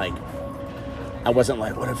was just I wasn't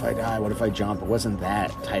what if I die, what if I jump? It wasn't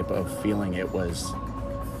that type of feeling. It was,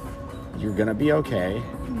 you're gonna be okay.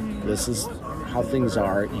 This is how things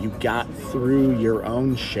are. You got through your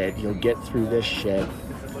own shit. You'll get through this shit,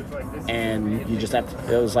 and you just have to,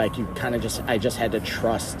 it was I just had to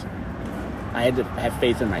trust. I had to have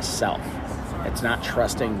faith in myself. It's not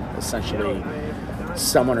trusting essentially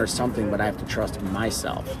someone or something, but I have to trust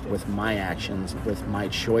myself with my actions, with my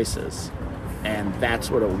choices. And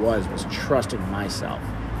that's what it was trusting myself.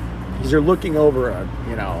 Because you're looking over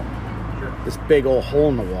this big old hole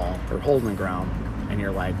in the wall, or hole in the ground, and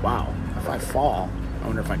you're like, wow, if I fall, I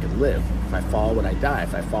wonder if I could live. If I fall, would I die?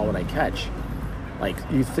 If I fall, would I catch?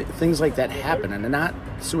 Things like that happen, and they're not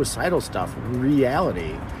suicidal stuff,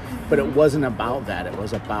 reality. But it wasn't about that. It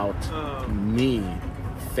was about me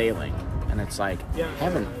failing. And it's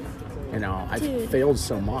heaven. I've failed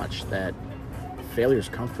so much that failure's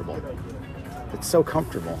comfortable. It's so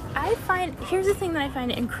comfortable. Here's the thing that I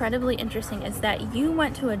find incredibly interesting is that you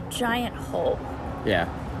went to a giant hole. Yeah.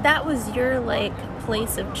 That was your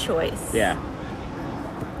place of choice. Yeah.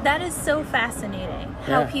 That is so fascinating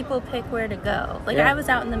how people pick where to go. I was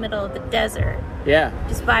out in the middle of the desert. Yeah.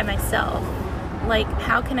 Just by myself. like,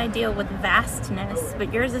 how can I deal with vastness?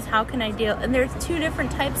 But yours is how can I deal... And there's two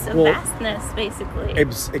different types of vastness, basically.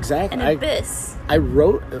 Exactly. An abyss. I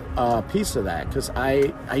wrote a piece of that because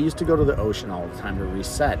I used to go to the ocean all the time to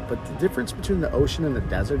reset. But the difference between the ocean and the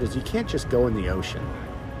desert is you can't just go in the ocean.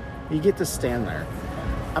 You get to stand there.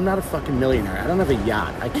 I'm not a fucking millionaire. I don't have a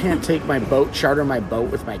yacht. I can't take my boat, charter my boat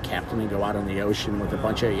with my captain and go out on the ocean with a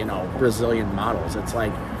bunch of, Brazilian models. It's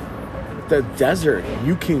like... The desert,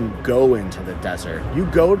 you can go into the desert.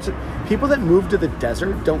 People that move to the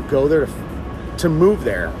desert don't go there to move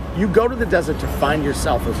there. You go to the desert to find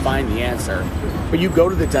yourself or find the answer, but you go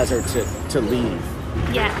to the desert to leave.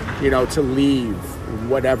 Yeah. To leave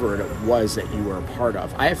whatever it was that you were a part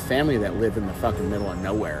of. I have family that live in the fucking middle of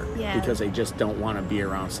nowhere because they just don't want to be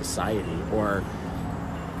around society or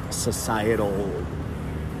societal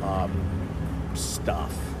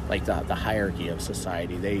stuff. Like the hierarchy of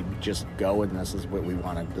society. They just go and this is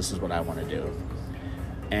what I want to do.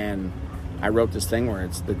 And I wrote this thing where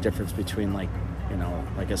it's the difference between like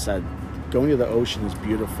I said, going to the ocean is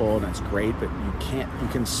beautiful and it's great, but you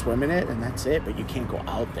can swim in it and that's it, but you can't go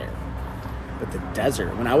out there. But the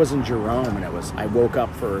desert, when I was in Jerome and I woke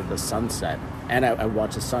up for the sunset and I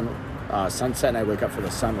watched the sunset and I wake up for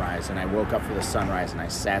the sunrise and I woke up for the sunrise and I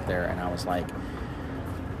sat there and I was like,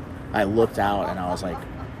 I looked out and I was like,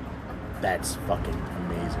 that's fucking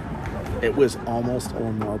amazing. It was almost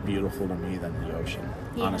more beautiful to me than the ocean,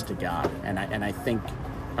 honest to God. And I think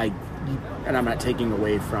and I'm not taking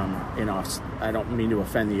away from, I don't mean to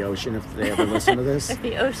offend the ocean if they ever listen to this. If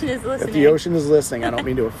the ocean is listening, I don't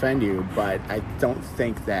mean to offend you, but I don't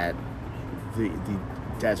think that the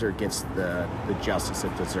desert gets the justice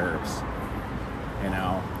it deserves,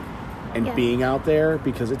 and being out there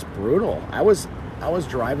because it's brutal. I was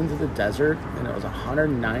driving through the desert and it was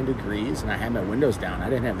 109 degrees and I had my windows down. I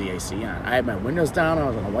didn't have the AC on. I had my windows down. I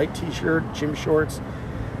was in a white t-shirt, gym shorts,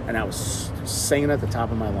 and I was singing at the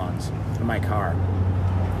top of my lungs in my car.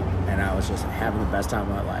 And I was just having the best time of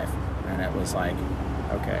my life. And it was like,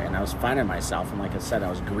 okay. And I was finding myself. And like I said, I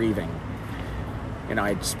was grieving.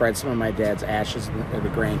 I'd spread some of my dad's ashes in the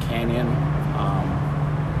Grand Canyon.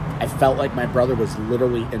 I felt like my brother was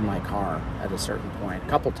literally in my car at a certain point, a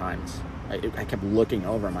couple times. I kept looking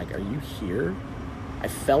over. I'm like, are you here? I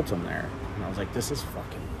felt him there. And I was like, this is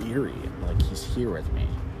fucking eerie. Like, he's here with me.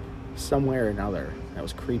 Somewhere or another. That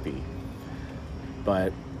was creepy.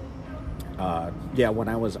 But, when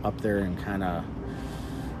I was up there and kind of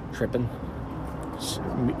tripping,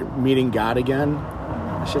 meeting God again,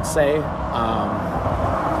 I should say,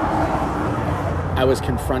 I was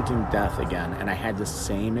confronting death again. And I had the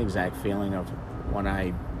same exact feeling of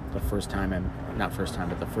the first time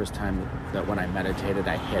that when I meditated,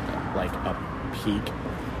 I hit like a peak.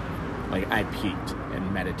 Like I peaked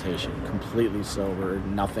in meditation, completely sober,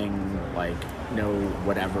 nothing, like no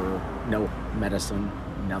whatever, no medicine,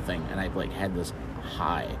 nothing. And I like had this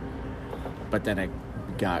high, but then it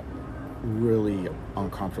got really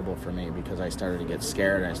uncomfortable for me because I started to get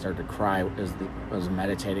scared. I started to cry as I was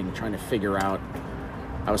meditating, trying to figure out.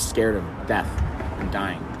 I was scared of death and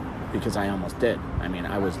dying. Because I almost did. I mean,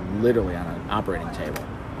 I was literally on an operating table,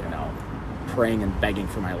 praying and begging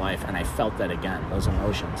for my life. And I felt that again, those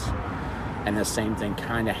emotions. And the same thing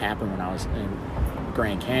kind of happened when I was in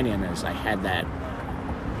Grand Canyon is I had that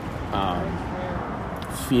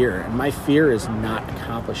fear. And my fear is not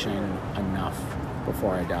accomplishing enough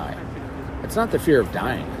before I die. It's not the fear of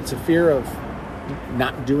dying. It's a fear of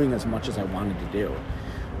not doing as much as I wanted to do.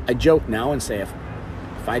 I joke now and say if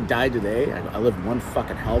I died today, I lived one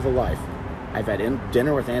fucking hell of a life. I've had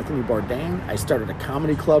dinner with Anthony Bourdain. I started a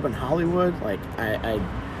comedy club in Hollywood. Like,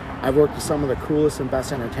 I've worked with some of the coolest and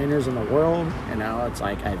best entertainers in the world. And now it's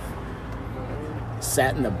like I've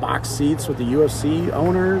sat in the box seats with the UFC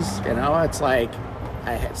owners. It's like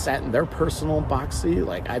I had sat in their personal box seat.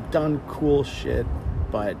 Like, I've done cool shit,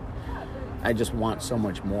 but I just want so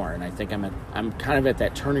much more. And I think I'm kind of at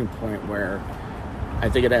that turning point where I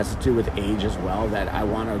think it has to do with age as well, that I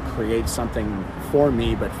want to create something for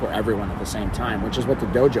me, but for everyone at the same time, which is what the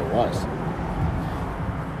dojo was.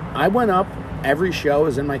 I went up, every show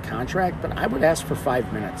is in my contract, but I would ask for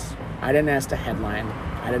 5 minutes. I didn't ask to headline.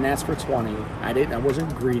 I didn't ask for 20. I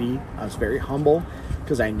wasn't greedy. I was very humble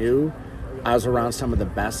because I knew I was around some of the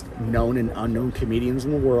best known and unknown comedians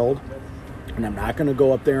in the world, and I'm not going to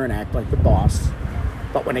go up there and act like the boss.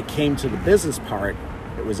 But when it came to the business part,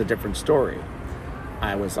 it was a different story.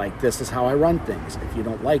 I was like, this is how I run things. If you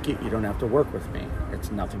don't like it, you don't have to work with me. It's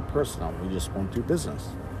nothing personal. We just won't do business.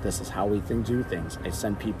 This is how we do things. I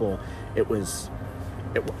send people,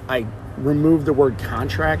 I removed the word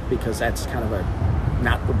contract because that's kind of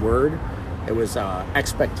not the word, It was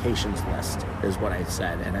expectations list is what I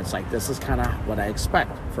said. And it's like, this is kind of what I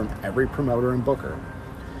expect from every promoter and booker.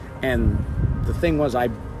 And the thing was,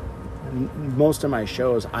 most of my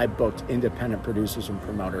shows, I booked independent producers and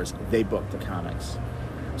promoters. They booked the comics.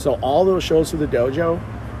 So all those shows through the dojo,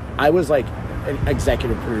 I was like an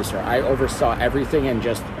executive producer. I oversaw everything and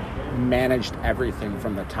just managed everything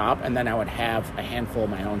from the top. And then I would have a handful of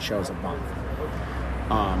my own shows a month.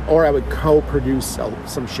 Or I would co-produce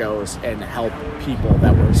some shows and help people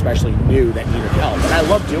that were especially new that needed help. And I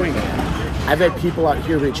love doing that. I've had people out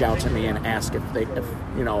here reach out to me and ask if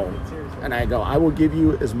and I go, I will give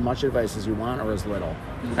you as much advice as you want or as little.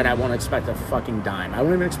 And I won't expect a fucking dime. I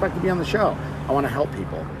won't even expect to be on the show. I want to help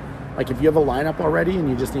people. Like, if you have a lineup already and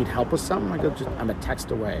you just need help with something, I'm a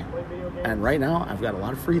text away. And right now, I've got a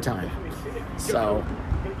lot of free time. So,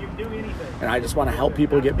 and I just want to help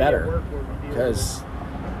people get better. Because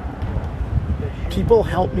people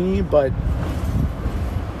help me, but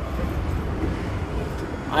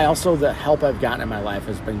I also, the help I've gotten in my life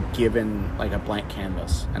has been given like a blank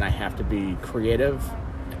canvas, and I have to be creative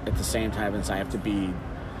at the same time as I have to be,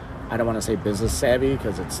 I don't want to say business savvy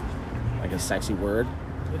because it's like a sexy word,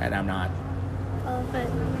 and I'm not. Oh, but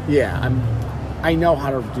yeah, I know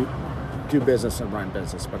how to do business and run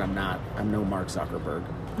business, but I'm no Mark Zuckerberg.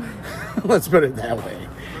 Let's put it that way.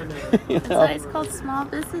 That's why it's called small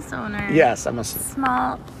business owner. Yes, I'm a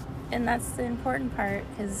small, and that's the important part,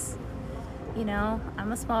 because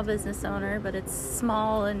I'm a small business owner, but it's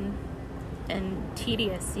small and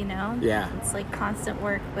tedious, Yeah. It's like constant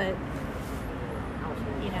work, but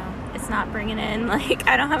it's not bringing in, like,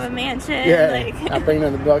 I don't have a mansion. Yeah, like, not bringing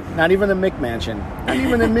in the book, not even a McMansion, not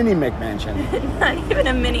even a mini McMansion. Not even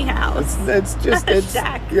a mini house. It's just a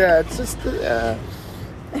shack. Yeah, it's just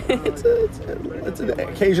it's an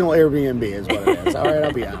occasional Airbnb is what it is. All right,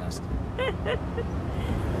 I'll be honest.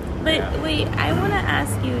 But yeah. Wait, I want to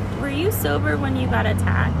ask you, were you sober when you got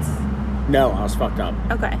attacked? No, I was fucked up.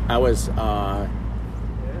 Okay. I was,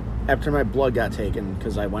 after my blood got taken,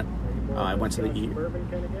 because I went to the ER.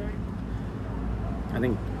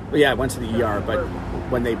 I went to the ER, but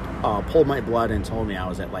when they pulled my blood and told me I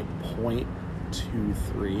was at like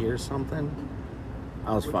 0.23 or something,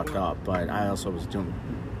 I was fucked up. But I also was doing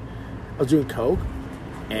coke.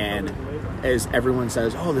 And as everyone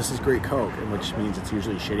says, oh, this is great coke, which means it's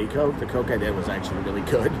usually shitty coke. The coke I did was actually really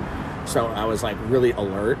good. So I was like really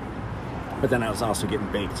alert. But then I was also getting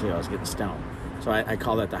baked too. I was getting stoned. So I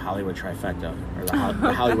call that the Hollywood trifecta, or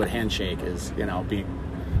the Hollywood handshake is,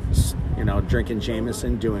 drinking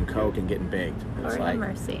Jameson, doing coke, and getting baked. It's Lord have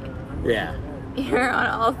mercy. Yeah. You're on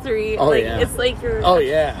all three. Oh, like, yeah. It's like you're... Oh,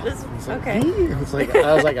 yeah. Okay. It's like,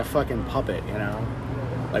 I was like a fucking puppet,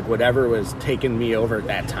 Like, whatever was taking me over at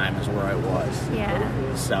that time is where I was.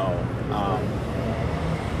 Yeah. So,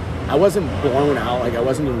 I wasn't blown out. Like, I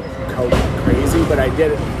wasn't doing coke crazy, but I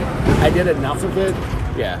did enough of it.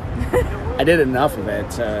 Yeah. I did enough of it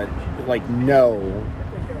to, like, know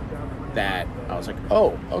that I was like,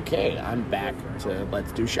 oh, okay, I'm back to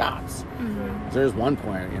let's do shots. Mm-hmm. There was one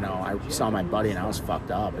point, I saw my buddy and I was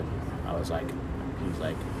fucked up, and I was like, he's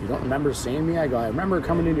like, you don't remember seeing me? I go, I remember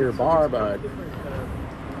coming into your bar, but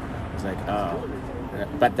he's like, oh.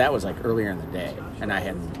 But that was like earlier in the day, and I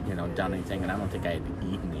hadn't, done anything, and I don't think I had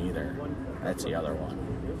eaten either. That's the other one.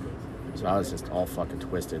 So I was just all fucking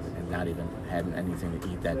twisted and not even having anything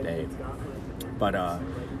to eat that day. But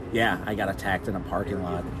yeah, I got attacked in a parking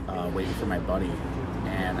lot waiting for my buddy,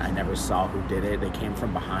 and I never saw who did it. They came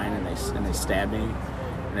from behind and they stabbed me,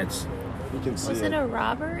 and it's, you can see. Was it a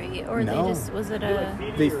robbery, or no. was it a?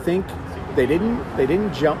 They think they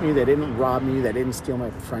didn't jump me, they didn't rob me, they didn't steal my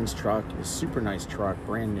friend's truck. It was a super nice truck,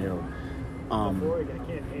 brand new.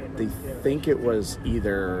 They think it was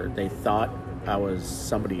either they thought I was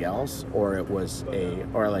somebody else, or it was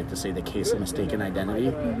or I like to say the case of mistaken identity.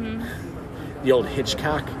 Mm-hmm. The old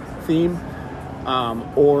Hitchcock theme,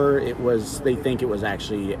 or they think it was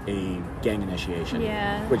actually a gang initiation.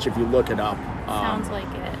 Yeah. Which, if you look it up, sounds like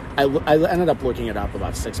it. I ended up looking it up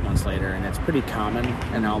about 6 months later, and it's pretty common.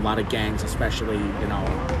 And a lot of gangs, especially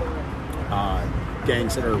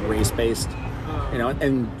gangs that are race based,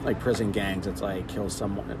 and like prison gangs, it's like kill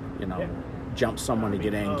someone, jump someone to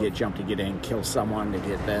get in, get jumped to get in, kill someone to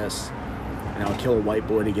get this, kill a white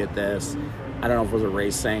boy to get this. I don't know if it was a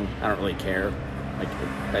race thing. I don't really care. Like,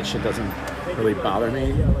 that shit doesn't really bother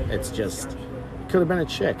me. It's just, it could have been a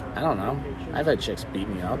chick. I don't know. I've had chicks beat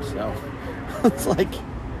me up, so it's like,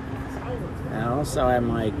 so I'm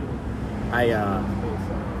like,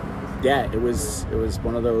 it was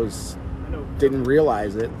one of those didn't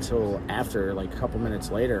realize it until after, like a couple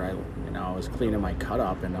minutes later. I was cleaning my cut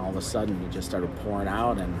up, and all of a sudden it just started pouring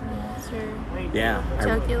out. And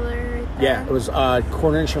jugular. Yeah, it was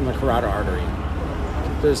quarter inch from the carotid artery.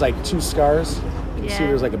 There's like 2 scars. You see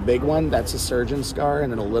there's like a big one, that's a surgeon scar,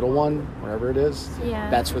 and then a little one, wherever it is,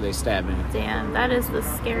 that's where they stabbed me. Damn, that is the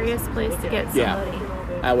scariest place to get somebody.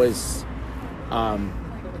 I was,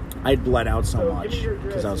 I'd bled out so much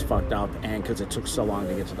because I was fucked up, and because it took so long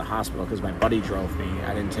to get to the hospital because my buddy drove me.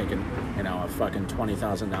 I didn't take a fucking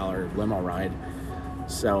 $20,000 limo ride.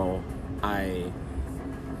 So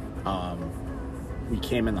we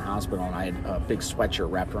came in the hospital, and I had a big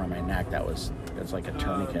sweatshirt wrapped around my neck that's like a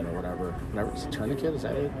tourniquet or whatever. It's a tourniquet, is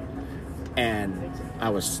that it? And I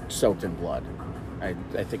was soaked in blood. I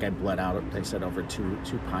think I bled out, they said, over two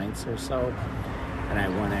pints or so. And I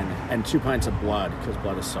went in, and 2 pints of blood, because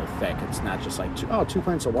blood is so thick. It's not just like, 2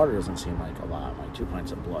 pints of water doesn't seem like a lot. Like 2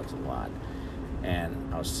 pints of blood's a lot.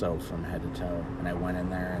 And I was soaked from head to toe. And I went in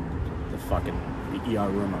there, and the ER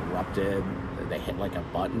room erupted. They hit like a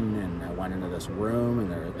button, and I went into this room,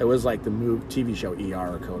 and it was like the TV show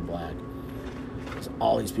ER or Code Black. There's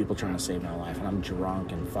all these people trying to save my life, and I'm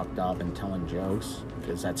drunk and fucked up and telling jokes,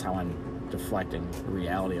 because that's how I'm deflecting the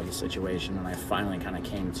reality of the situation. And I finally kind of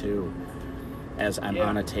came to. As I'm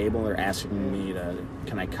on a table, they're asking me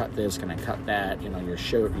can I cut this, can I cut that, your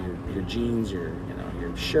shirt, your jeans, your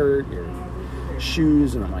shirt, your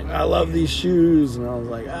shoes, and I'm like, I love these shoes, and I was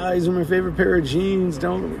like, these are my favorite pair of jeans,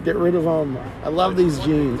 don't get rid of them, I love these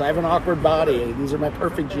jeans, I have an awkward body, these are my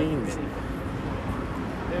perfect jeans,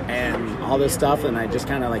 and all this stuff, and I just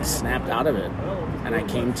kind of like snapped out of it, and I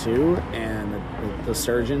came to, and the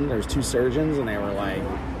surgeon, there's 2 surgeons, and they were like,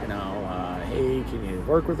 hey, can you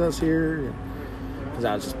work with us here? Because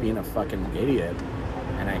I was just being a fucking idiot.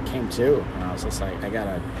 And I came to, and I was just like,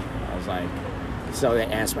 so they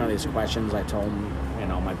asked me all these questions. I told them,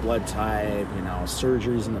 my blood type,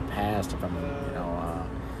 surgeries in the past, if I'm,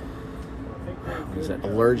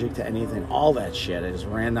 allergic to anything, all that shit. I just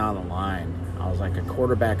ran down the line. I was like a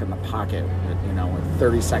quarterback in the pocket, with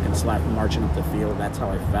 30 seconds left marching up the field. That's how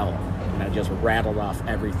I felt. And I just rattled off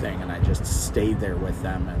everything, and I just stayed there with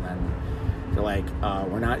them. And then they're like,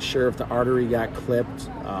 we're not sure if the artery got clipped.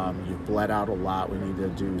 You've bled out a lot. We need to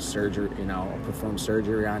do surgery, perform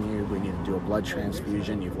surgery on you. We need to do a blood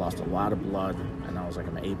transfusion. You've lost a lot of blood. And I was like,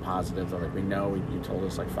 I'm A positive. They're like, we know. You told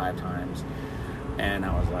us like 5 times. And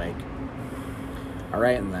I was like, all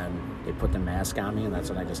right. And then they put the mask on me, and that's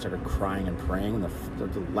when I just started crying and praying. And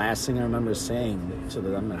the last thing I remember saying to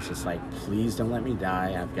them is just like, please don't let me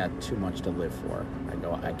die. I've got too much to live for. I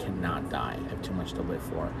go, I cannot die. I have too much to live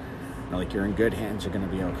for. They're like, you're in good hands, you're going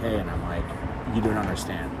to be okay. And I'm like, you don't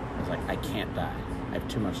understand. I was like, I can't die. I have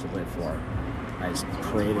too much to live for. I just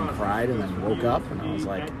prayed and cried, and then woke up, and I was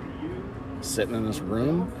like, sitting in this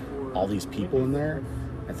room, all these people in there.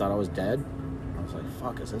 I thought I was dead. I was like,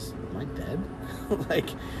 fuck, am I dead? Like,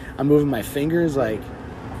 I'm moving my fingers, like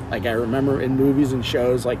I remember in movies and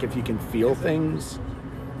shows, like if you can feel things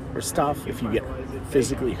or stuff, if you get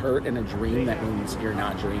physically hurt in a dream, that means you're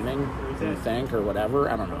not dreaming, you think, or whatever,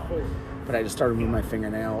 I don't know. But I just started moving my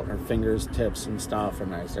fingers, tips and stuff,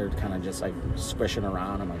 and I started kind of just like squishing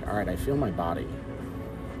around. I'm like, all right, I feel my body.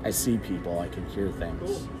 I see people, I can hear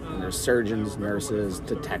things. And there's surgeons, nurses,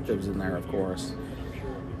 detectives in there, of course.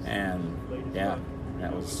 And yeah, I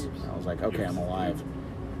was like, okay, I'm alive.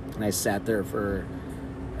 And I sat there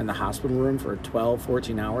in the hospital room for 12,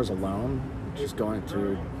 14 hours alone, just going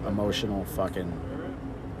through emotional fucking,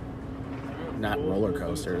 not roller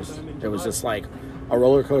coasters. It was just like a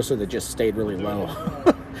roller coaster that just stayed really low.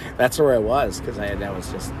 That's where I was, because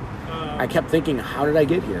I kept thinking, how did I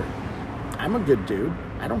get here? I'm a good dude.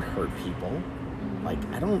 I don't hurt people. Like,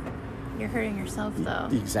 I don't. You're hurting yourself, though.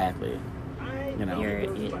 Exactly.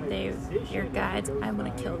 Your guides. I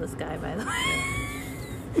want to kill this guy, by the way.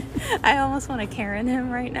 I almost want to Karen him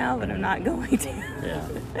right now, but I'm not going to. Yeah.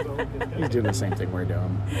 He's doing the same thing we're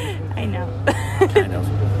doing. I know. Kind of.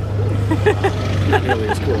 Not nearly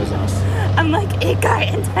as cool as us. I'm like, it got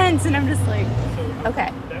intense, and I'm just like,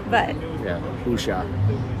 okay, but. Yeah, Usha.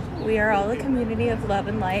 We are all a community of love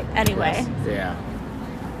and light. Anyway. Yes. Yeah.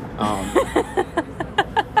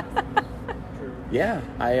 Yeah,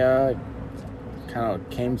 I kind of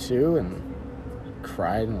came to and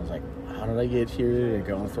cried and was like, how did I get here? And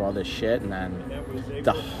going through all this shit. And then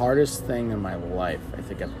the hardest thing in my life I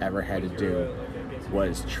think I've ever had to do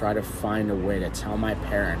was try to find a way to tell my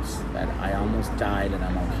parents that I almost died and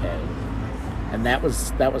I'm okay. And that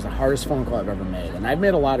was the hardest phone call I've ever made. And I've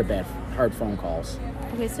made a lot of bad hard phone calls.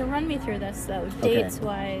 Okay, so run me through this, though. Okay.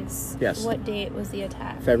 Dates-wise, Yes. What date was the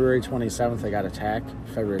attack? February 27th, I got attacked.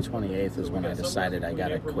 February 28th is when I decided I got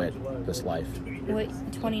to quit this life. What,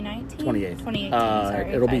 2019? 28th. 2018,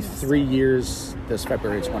 sorry. It'll be 3 years this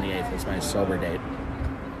February 28th is my sober date.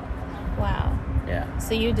 Wow. Yeah.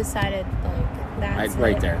 So you decided, like, that's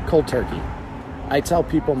Right it. there. Cold turkey. I tell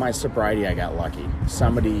people my sobriety, I got lucky.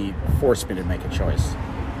 Somebody forced me to make a choice.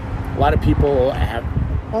 A lot of people have,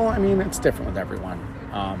 well, I mean, it's different with everyone.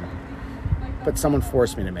 But someone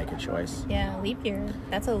forced me to make a choice. Yeah, leap year.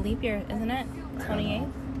 That's a leap year, isn't it? 28?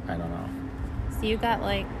 I don't know. So you got,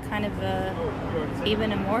 like, kind of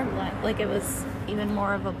even more, like it was even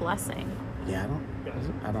more of a blessing. Yeah,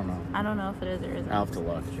 I don't know. I don't know if it is or isn't. I'll have to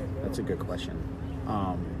look. That's a good question.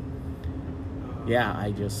 Yeah, I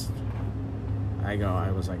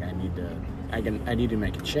was like, I need to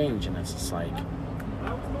make a change, and it's just like,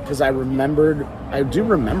 because I do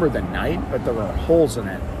remember the night, but there were holes in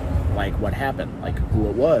it, like what happened, like who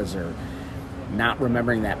it was, or not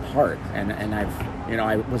remembering that part. And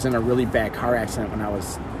I was in a really bad car accident when I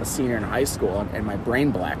was a senior in high school, and my brain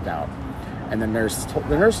blacked out. And the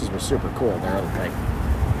nurses were super cool. They were like,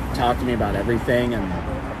 talked to me about everything, and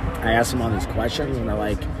I asked them all these questions, and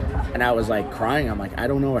and I was like crying. I'm like, I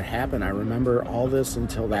don't know what happened. I remember all this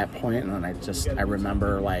until that point, and then I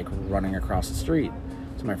remember like running across the street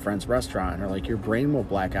to my friend's restaurant, and they're like, your brain will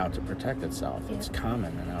black out to protect itself. It's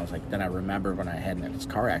common. And I was like, then I remember when I had this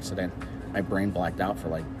car accident, my brain blacked out for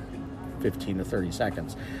like 15 to 30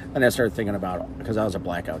 seconds. And I started thinking about, because I was a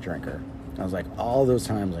blackout drinker, I was like, all those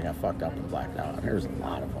times I got fucked up and blacked out, and there's a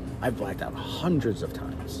lot of them. I've blacked out hundreds of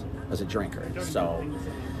times as a drinker. So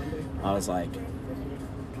I was like,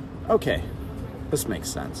 okay, this makes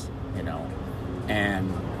sense, And,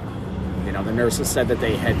 the nurses said that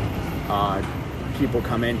they had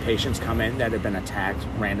patients come in that had been attacked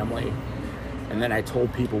randomly. And then I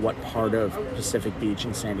told people what part of Pacific Beach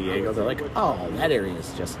in San Diego. They're like, oh, that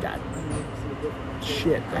area's just got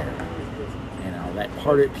shit there. That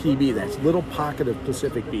part of PB, that little pocket of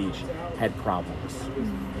Pacific Beach, had problems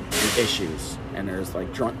and issues. And there's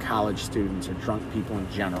like drunk college students or drunk people in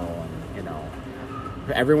general. And,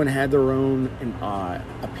 everyone had their own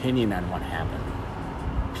opinion on what happened.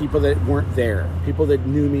 People that weren't there, people that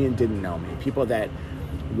knew me and didn't know me, people that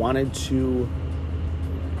wanted to,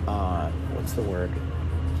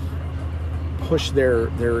 push their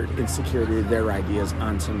insecurity, their ideas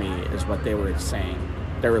onto me is what they were saying.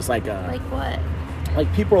 There was like a... Like what?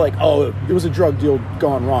 Like people were like, oh, it was a drug deal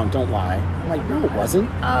gone wrong, don't lie. I'm like, no, it wasn't.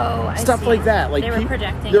 Oh, I Stuff see. like that. Like they were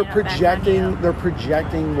projecting. They're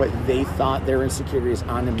projecting what they thought, their insecurities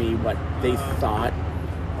onto me, what they thought.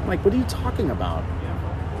 I'm like, what are you talking about?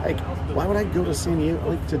 Like, why would I go to San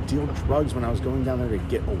Diego to deal drugs when I was going down there to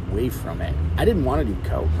get away from it? I didn't want to do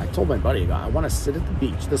coke. I told my buddy, I want to sit at the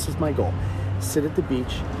beach. This is my goal. Sit at the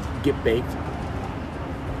beach, get baked,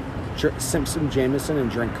 sip some Jameson, and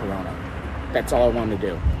drink Corona. That's all I wanted to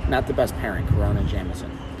do. Not the best pairing, Corona and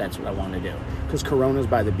Jameson. That's what I wanted to do. Because Corona's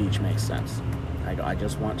by the beach makes sense. I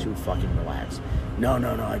just want to fucking relax. No,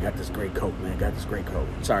 I got this great Coke, man. I got this great Coke.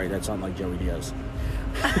 Sorry, that sounded like Joey Diaz.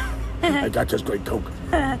 I got this great Coke.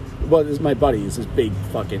 Well, this is my buddy. He's this big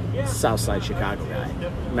fucking Southside Chicago guy.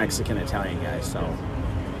 Mexican-Italian guy, so...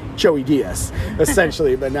 Joey Diaz,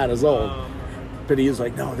 essentially, but not as old. But he was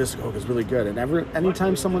like, no, this Coke is really good. And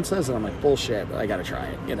anytime someone says it, I'm like, bullshit, but I got to try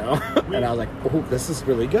it, And I was like, oh, this is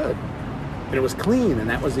really good. And it was clean, and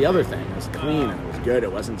that was the other thing. It was clean, and it was good.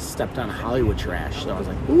 It wasn't stepped on Hollywood trash. So I was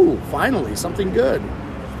like, ooh, finally, something good.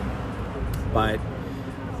 But,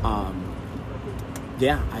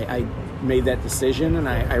 I made that decision, and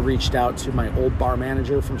I reached out to my old bar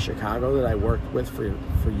manager from Chicago that I worked with for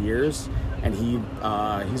years, and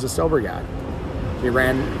he's a sober guy. He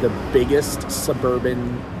ran the biggest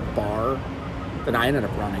suburban bar that I ended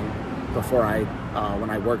up running before when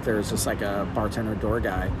I worked there as just like a bartender door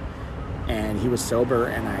guy. And he was sober,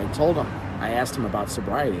 and I asked him about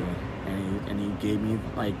sobriety, and he gave me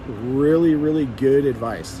like really, really good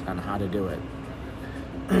advice on how to do it.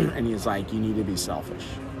 And he's like, you need to be selfish.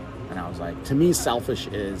 And I was like, to me, selfish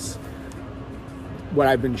is what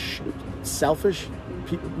I've been selfish.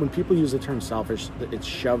 When people use the term selfish, it's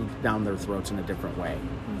shoved down their throats in a different way.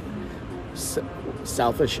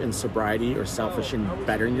 Selfish in sobriety or selfish in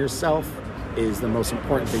bettering yourself is the most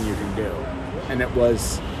important thing you can do. And it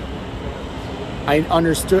was, I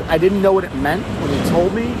understood, I didn't know what it meant when he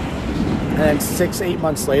told me. And then 6-8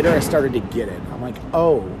 months later, I started to get it. I'm like,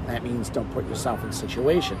 oh, that means don't put yourself in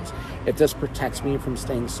situations. If this protects me from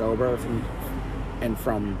staying sober,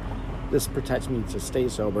 this protects me to stay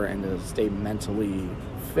sober and to stay mentally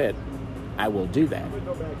fit, I will do that.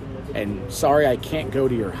 And sorry I can't go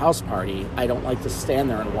to your house party. I don't like to stand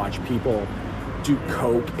there and watch people do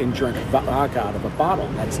coke and drink vodka out of a bottle.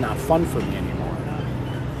 That's not fun for me anymore.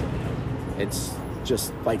 It's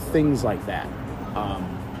just like things like that.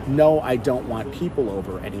 No, I don't want people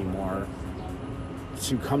over anymore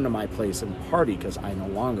to come to my place and party because I no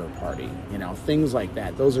longer party. You know, things like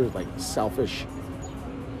that. Those are like selfish,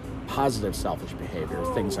 positive selfish behavior,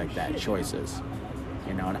 things like that, choices.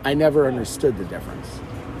 You know, and I never understood the difference,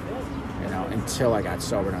 you know, until I got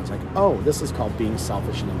sober. And I was like, oh, this is called being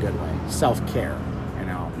selfish in a good way. Self-care, you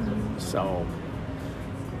know. So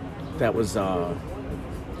that was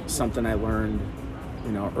something I learned,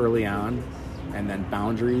 you know, early on. And then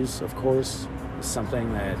boundaries, of course, is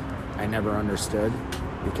something that I never understood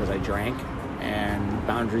because I drank. And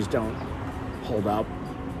boundaries don't hold up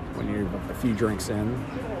when you're a few drinks in.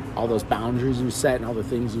 All those boundaries you set and all the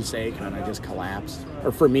things you say kind of just collapsed,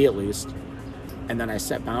 or for me at least. And then I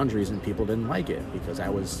set boundaries and people didn't like it because I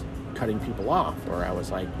was cutting people off, or I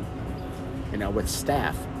was like, you know, with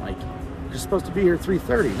staff, like, you're supposed to be here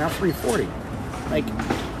 3:30, not 3:40. Like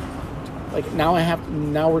now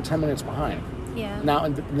we're 10 minutes behind. Yeah. Now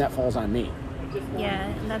and that falls on me. Yeah,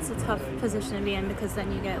 and that's a tough position to be in because then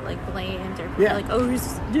you get like blamed or Yeah. like, oh,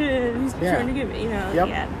 he's trying to get me, you know. Yep.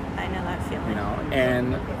 Yeah, I know that feeling. You know,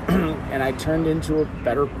 and I turned into a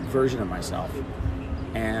better version of myself,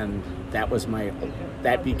 and that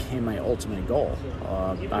became my ultimate goal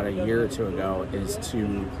about a year or two ago, is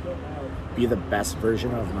to be the best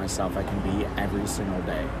version of myself I can be every single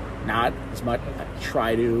day. Not as much I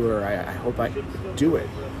try to, or I hope I do it.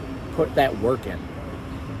 Put that work in.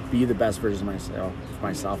 Be the best version of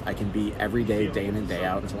myself I can be every day, day in and day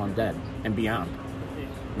out, until I'm dead and beyond.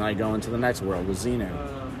 And I go into the next world with Xenu,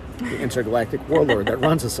 the intergalactic warlord that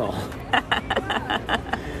runs us all.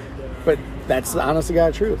 But that's the honest to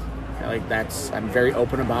God truth. Like, I'm very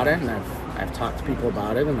open about it, and I've talked to people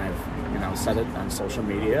about it, and I've, you know, said it on social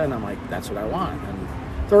media, and I'm like, that's what I want. And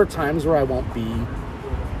there are times where I won't be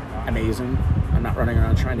amazing. I'm not running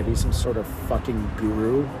around trying to be some sort of fucking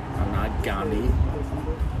guru. I'm not Gandhi.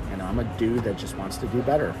 You know, I'm a dude that just wants to do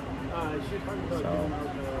better. So,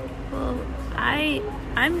 Well,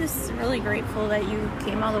 I'm just really grateful that you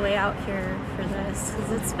came all the way out here for this,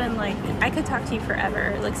 because it's been like, I could talk to you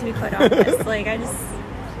forever, like, to be quite honest. Like, I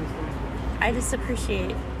just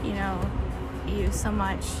appreciate, you know, you so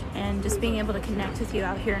much, and just being able to connect with you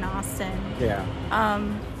out here in Austin. yeah.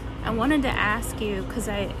 I wanted to ask you, because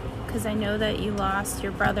I know that you lost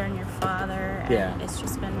your brother and your father, and Yeah. it's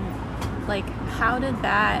just been like, how did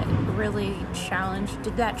that really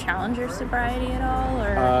did that challenge your sobriety at all,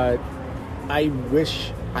 or? I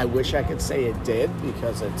wish I could say it did,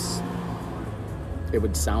 because it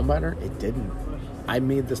would sound better. It didn't. I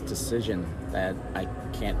made this decision that I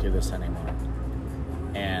can't do this anymore,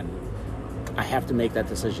 and I have to make that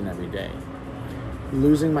decision every day.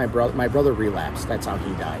 Losing my brother relapsed. That's how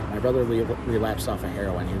he died. My brother relapsed off of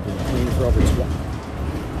heroin. He'd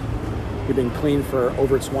been clean for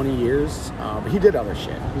over 20 years, but he did other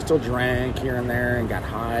shit. He still drank here and there and got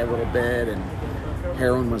high a little bit, and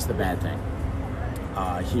heroin was the bad thing.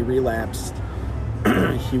 He relapsed.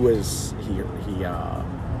 He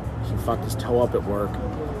fucked his toe up at work.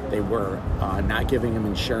 They were not giving him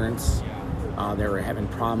insurance. They were having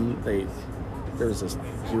problems.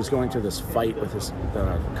 He was going through this fight with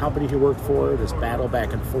the company he worked for, this battle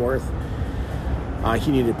back and forth.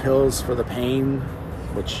 He needed pills for the pain,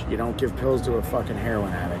 which you don't give pills to a fucking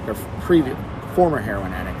heroin addict or former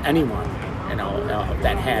heroin addict, anyone, you know,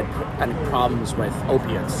 that had any problems with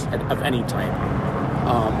opiates of any type.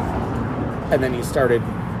 And then he started.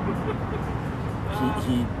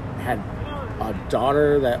 He had a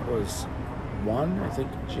daughter that was one. I think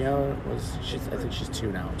Gianna was. I think she's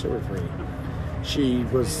 2 now, 2 or 3. She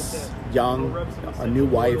was young, a new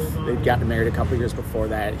wife. They'd gotten married a couple of years before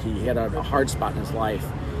that. He had a hard spot in his life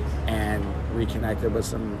and reconnected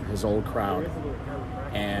with his old crowd,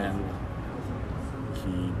 and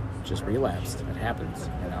he just relapsed. It happens,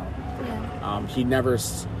 you know. Yeah. He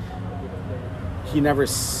never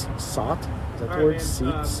sought, is that the word?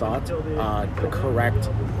 Sought the correct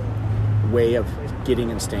way of getting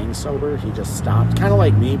and staying sober. He just stopped, kind of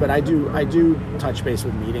like me, but I do touch base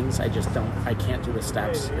with meetings. I can't do the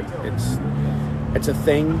steps. It's a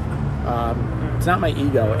thing. It's not my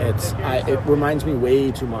ego. It reminds me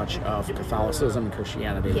way too much of Catholicism and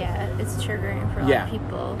Christianity. Yeah, it's triggering for a lot of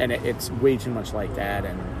people. And it's way too much like that.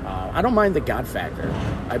 And I don't mind the God factor.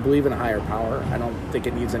 I believe in a higher power. I don't think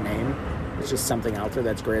it needs a name. It's just something out there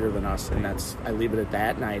that's greater than us, and I leave it at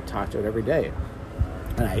that, and I talk to it every day.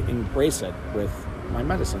 And I embrace it with my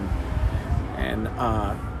medicine. And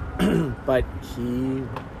But he,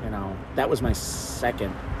 that was my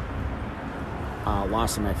second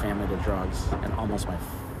loss in my family to drugs, and almost my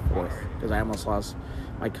fourth, because I almost lost.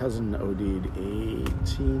 My cousin OD'd 17,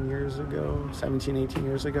 18 years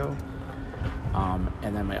ago.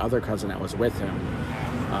 And then my other cousin that was with him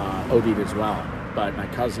OD'd as well. But my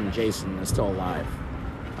cousin Jason is still alive.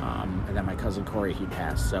 And then my cousin Corey, he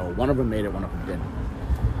passed. So one of them made it, one of them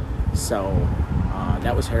didn't. So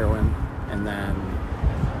that was heroin. And then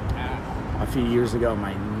a few years ago,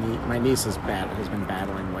 my niece has been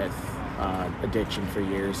battling with addiction for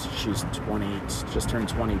years. She's 20, just turned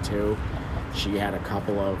 22. She had a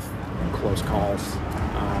couple of close calls.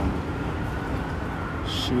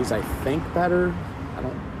 She's, I think, better.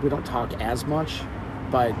 We don't talk as much,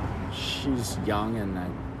 but she's young, and I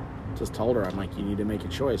just told her, I'm like, you need to make a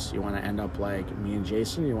choice. You want to end up like me and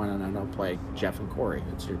Jason? You want to end up like Jeff and Corey?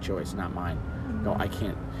 It's your choice, not mine. Mm-hmm. No,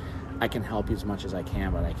 I can help you as much as I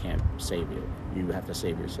can, but I can't save you. You have to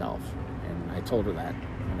save yourself. And I told her that,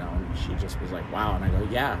 and she just was like, wow. And I go,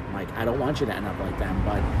 yeah. I'm like, I don't want you to end up like them,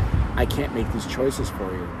 but I can't make these choices for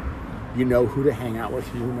you. You know who to hang out with.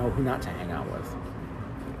 You know who not to hang out with.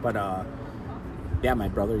 But, yeah, my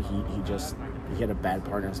brother, he had a bad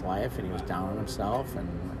part in his life, and he was down on himself, and,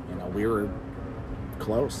 we were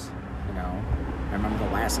close, I remember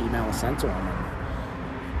the last email I sent to him,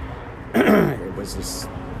 and it was just,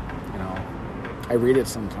 I read it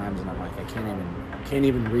sometimes, and I'm like, I can't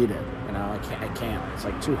even read it, I can't, it's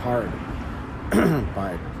like too hard.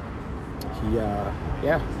 But he,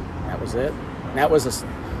 yeah, that was it. And that was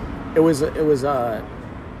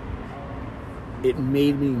it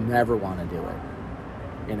made me never want to do it.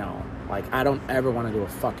 Like, I don't ever want to do a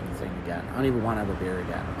fucking thing again. I don't even want to have a beer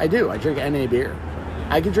again. I do. I drink NA beer.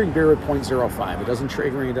 I can drink beer with 0.05. It doesn't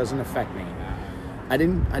trigger me. It doesn't affect me. I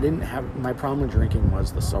didn't have, my problem with drinking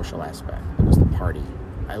was the social aspect. It was the party.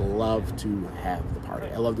 I love to have the party.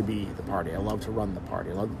 I love to be the party. I love to run the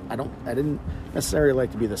party. I didn't necessarily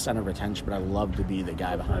like to be the center of attention, but I love to be the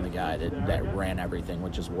guy behind the guy that ran everything,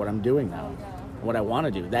 which is what I'm doing now. What I want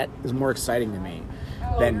to do. That is more exciting to me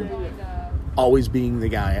than always being the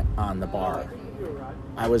guy on the bar.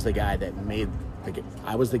 I was the guy that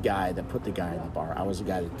I was the guy that put the guy in the bar. I was the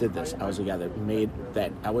guy that did this. I was the guy that made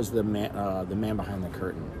that. I was the man behind the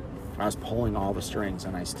curtain. I was pulling all the strings,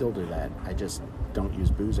 and I still do that. I just don't use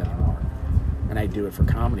booze anymore, and I do it for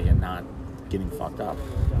comedy and not getting fucked up.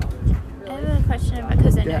 I have a question about,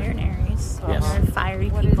 because I know you're an Aries. Yes. You're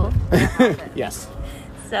fiery people. Yes.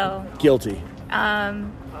 So. Guilty.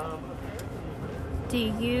 Do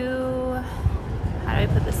you, how do I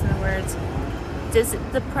put this into words? Does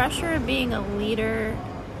the pressure of being a leader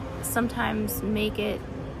sometimes make it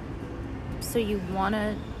so you want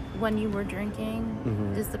to, when you were drinking,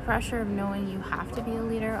 mm-hmm. Does the pressure of knowing you have to be a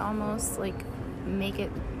leader almost like make it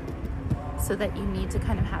so that you need to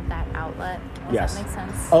kind of have that outlet? Does that make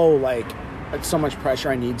sense? Oh, like so much pressure,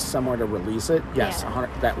 I need somewhere to release it? Yes, yeah.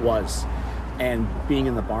 That was. And being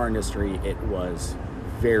in the bar industry, it was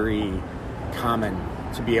very common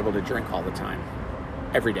to be able to drink all the time,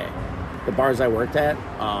 every day. The bars I worked at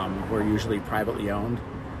were usually privately owned,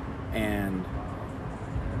 and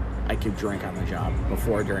I could drink on the job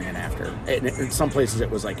before, during, and after. And in some places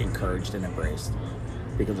it was like encouraged and embraced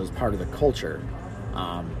because it was part of the culture.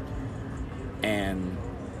 And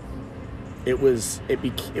it was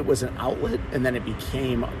an outlet, and then it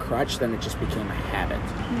became a crutch, then it just became a habit.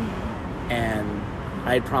 Mm-hmm. And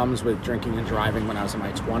I had problems with drinking and driving when I was in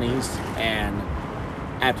my 20s, and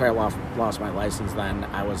after I lost my license, then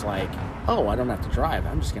I was like, oh, I don't have to drive.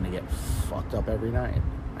 I'm just going to get fucked up every night.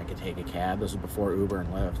 I could take a cab. This was before Uber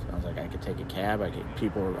and Lyft. I was like, I could take a cab.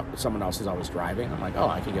 Someone else is always driving. I'm like, oh,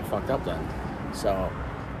 I could get fucked up then. So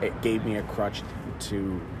it gave me a crutch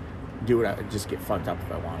to do it. Just get fucked up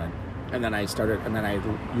if I wanted. And then I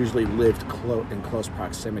usually lived in close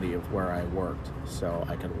proximity of where I worked, so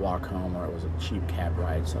I could walk home, or it was a cheap cab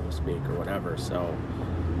ride, so to speak, or whatever. So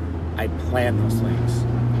I planned those things,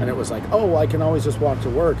 and it was like, oh, I can always just walk to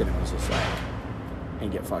work, and it was just like,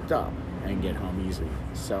 and get fucked up and get home easy.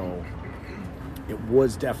 So it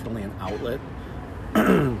was definitely an outlet,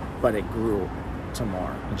 but it grew to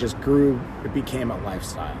more. It just grew. It became a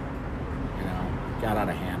lifestyle. Got out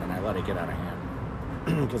of hand, and I let it get out of hand.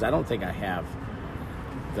 Because I don't think I have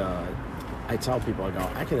I tell people, I go,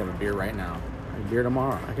 I could have a beer right now, a beer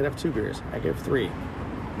tomorrow, I could have 2 beers, I could have 3,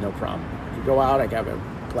 no problem. I could go out, I could have a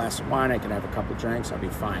glass of wine, I could have a couple drinks, I'll be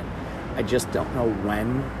fine. I just don't know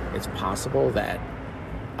when it's possible that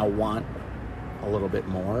I want a little bit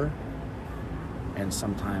more, and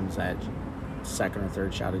sometimes that second or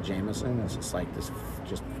third shot of Jameson is just like this,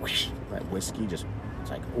 just whoosh, that whiskey just It's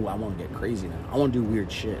like, oh, I want to get crazy now. I want to do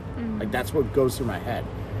weird shit. Like, that's what goes through my head.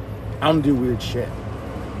 I want to do weird shit.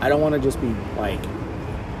 I don't want to just be, like,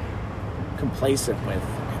 complacent with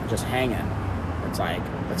just hanging. It's like,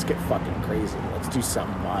 let's get fucking crazy. Let's do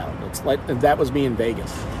something wild. That was me in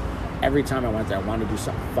Vegas. Every time I went there, I wanted to do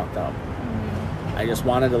something fucked up. I just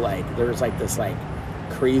wanted to, like, there was, like, this, like,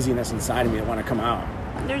 craziness inside of me that wanted to come out.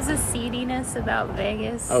 There's a seediness about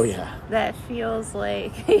Vegas. Oh, yeah. That feels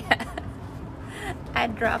like, yeah. I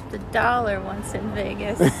dropped $1 once in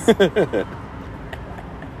Vegas.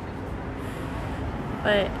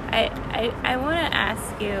 But I want to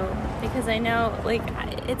ask you, because I know, like,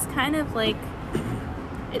 it's kind of like,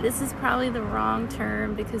 this is probably the wrong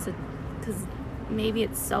term because maybe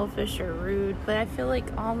it's selfish or rude, but I feel like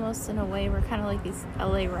almost in a way we're kind of like these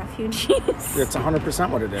LA refugees. That's 100%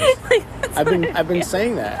 what it is. Like, I've been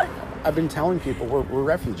saying that. I've been telling people we're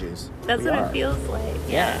refugees. That's what it feels like.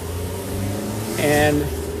 Yeah. And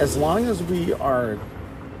as long as we are,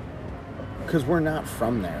 because we're not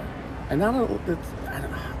from there, and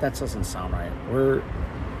that doesn't sound right.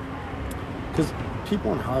 Because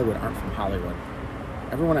people in Hollywood aren't from Hollywood.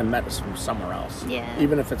 Everyone I met is from somewhere else. Yeah.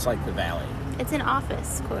 Even if it's like the Valley. It's an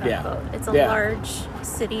office, quote unquote. It's a large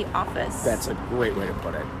city office. That's a great way to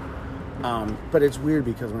put it. But it's weird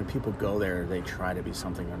because when people go there, they try to be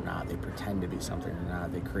something they're not. They pretend to be something they're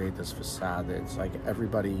not. They create this facade that it's like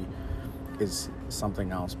everybody is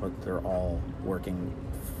something else, but they're all working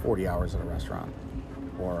 40 hours at a restaurant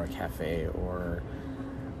or a cafe or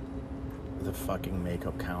the fucking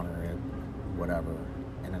makeup counter at whatever.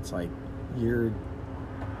 And it's like,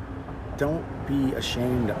 don't be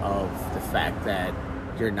ashamed of the fact that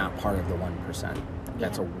you're not part of the 1%.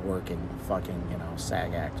 That's a working fucking,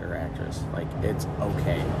 SAG actor, actress. Like, it's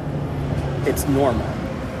okay. It's normal.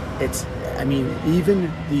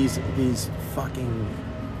 Even these fucking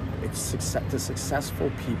the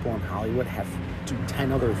successful people in Hollywood have to do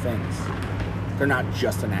 10 other things. They're not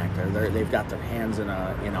just an actor. They've got their hands in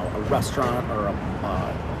a restaurant or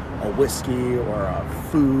a whiskey or a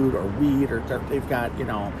food or weed, or they've got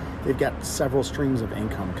several streams of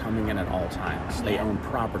income coming in at all times. They own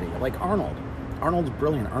property. Like Arnold. Arnold's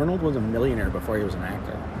brilliant. Arnold was a millionaire before he was an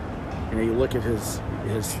actor. You look at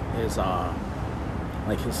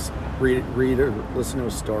listen to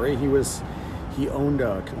his story. He owned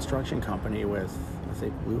a construction company with, I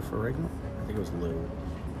think, Lou Ferrigno. I think it was Lou.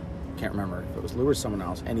 Can't remember if it was Lou or someone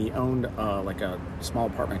else. And he owned like a small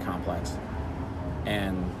apartment complex.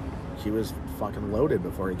 And he was fucking loaded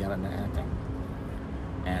before he got into acting.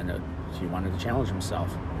 And he wanted to challenge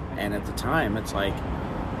himself. And at the time, it's like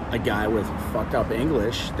a guy with fucked up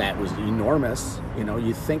English that was enormous.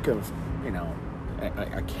 You think of,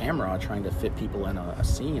 a camera trying to fit people in a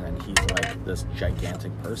scene, and he's like this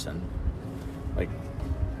gigantic person. Like,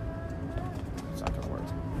 it's not gonna work.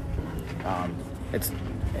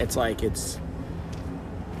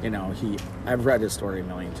 I've read his story a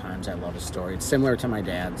million times. I love his story. It's similar to my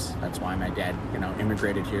dad's. That's why my dad,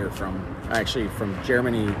 immigrated here from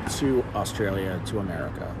Germany to Australia to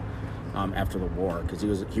America after the war, because he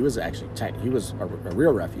was a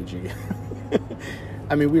real refugee.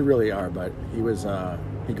 I mean, we really are, but he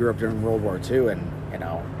grew up during World War II and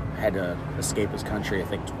had to escape his country, I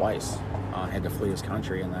think twice. Had to flee his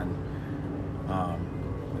country, and then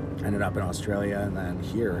ended up in Australia and then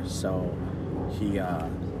here. So he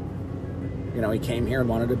came here and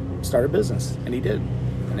wanted to start a business, and he did,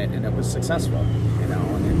 and it was successful.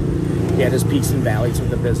 And he had his peaks and valleys with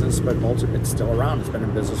the business, but it's still around. It's been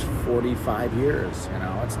in business for 45 years.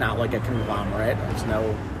 It's not like a conglomerate. It's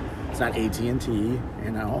not AT&T.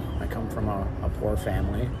 I come from a poor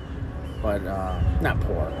family, but not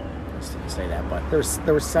poor. I say that, but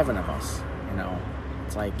there were 7 of us.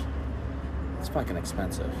 It's like, it's fucking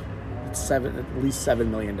expensive. It's at least $7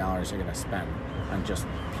 million you're gonna spend on just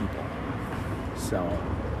people. So,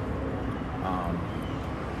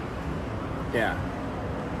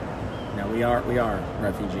 we are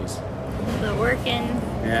refugees. The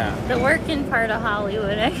working part of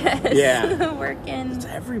Hollywood, I guess. Yeah. The working. It's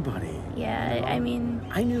everybody. Yeah, I mean.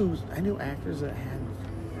 I knew actors that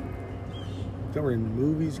were in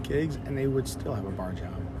movies, gigs, and they would still have a bar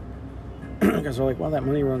job. Because they're like, well, that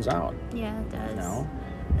money runs out. Yeah, it does.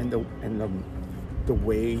 And the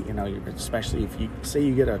way, especially if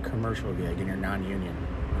you get a commercial gig and you're non-union,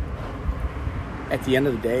 at the end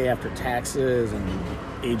of the day, after taxes and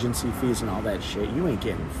agency fees and all that shit, you ain't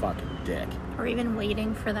getting fucking dick. Or even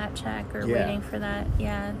waiting for that check or waiting for that,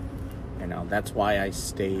 yeah. That's why I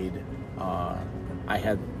stayed.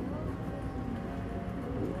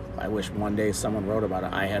 I wish one day someone wrote about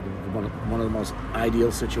it. I had one of the most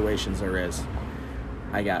ideal situations there is.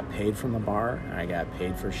 I got paid from the bar, and I got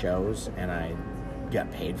paid for shows, and I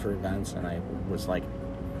got paid for events, and I was like,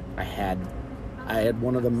 I had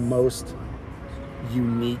one of the most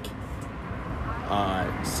unique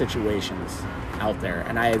situations out there,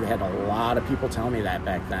 and I had a lot of people tell me that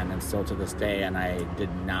back then, and still to this day, and I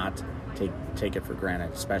did not take it for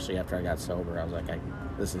granted, especially after I got sober. I was like,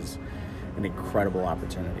 this is an incredible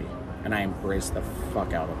opportunity, and I embraced the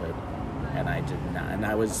fuck out of it, and I did not, and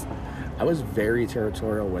I was very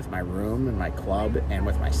territorial with my room and my club and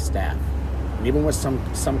with my staff, and even with some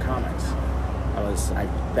comics.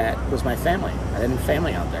 That was my family. I had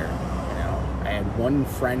family out there. I had one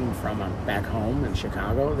friend from back home in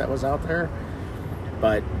Chicago that was out there,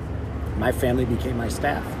 but my family became my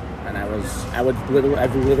staff, and I've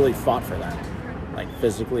literally fought for that, like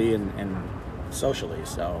physically and socially.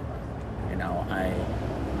 So,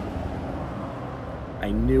 I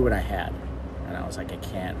knew what I had, and I was like, I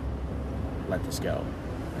can't let this go.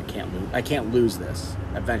 I can't lose this.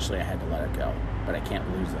 Eventually, I had to let it go, but I can't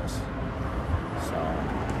lose this. So.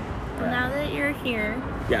 Now that you're here,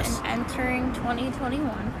 yes, and entering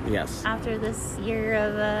 2021, yes, after this year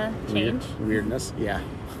of change, weirdness, yeah.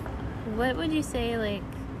 What would you say, like,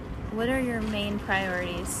 what are your main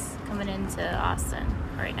priorities coming into Austin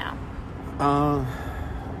right now? I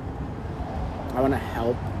want to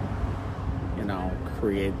help,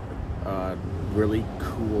 create a really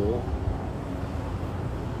cool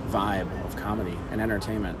vibe of comedy and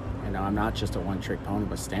entertainment. I'm not just a one-trick pony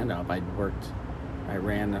with stand-up. I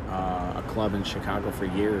ran a club in Chicago for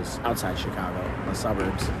years, outside Chicago, the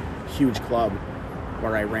suburbs, huge club,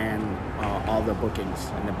 where I ran all the bookings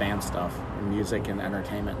and the band stuff, and music and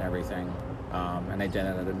entertainment and everything. And I did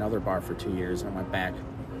it at another bar for 2 years, and I went back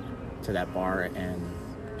to that bar, and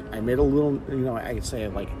I made a little, I could say,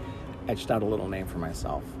 like, etched out a little name for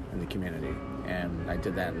myself in the community. And I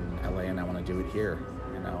did that in LA, and I want to do it here,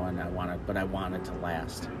 and I want it to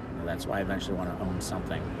last. That's why I eventually want to own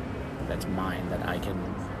something that's mine, that I can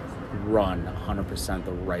run 100%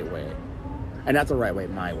 the right way. And not the right way,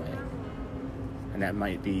 my way. And that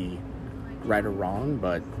might be right or wrong,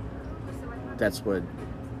 but that's what,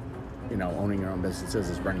 owning your own business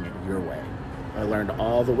is running it your way. I learned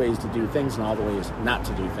all the ways to do things and all the ways not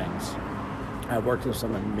to do things. I worked with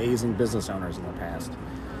some amazing business owners in the past.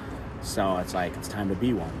 So it's like, it's time to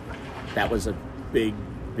be one. That was a big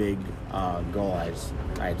goal I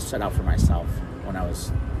had set out for myself when I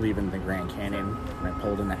was leaving the Grand Canyon, and I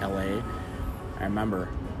pulled into LA. I remember,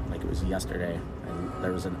 like it was yesterday, and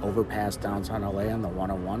there was an overpass downtown LA on the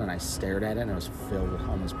 101, and I stared at it, and it was filled with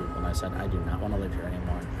homeless people, and I said, I do not want to live here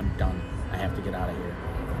anymore. I'm done. I have to get out of here.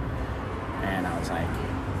 And I was like,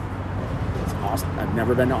 it's Austin. I've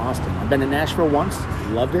never been to Austin. I've been to Nashville once,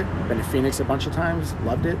 loved it. I've been to Phoenix a bunch of times,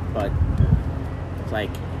 loved it, but it's like,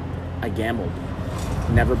 I gambled.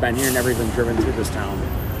 Never been here, never even driven through this town.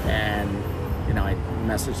 And, I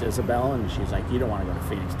messaged Isabel, and she's like, you don't want to go to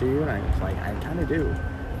Phoenix, do you? And I was like, I kind of do.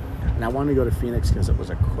 And I wanted to go to Phoenix because it was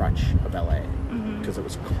a crutch of LA, because it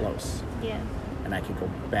was close. Yeah. And I could go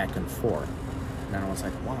back and forth. And I was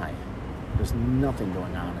like, why? There's nothing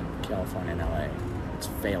going on in California and LA. It's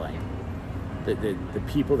failing. The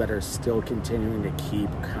people that are still continuing to keep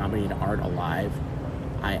comedy and art alive,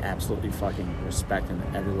 I absolutely fucking respect in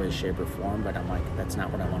every way, shape, or form, but I'm like, that's not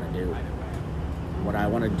what I want to do. What I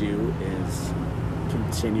want to do is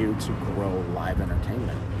continue to grow live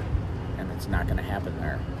entertainment, and it's not going to happen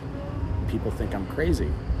there. People think I'm crazy.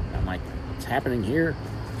 I'm like, it's happening here.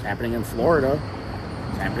 It's happening in Florida.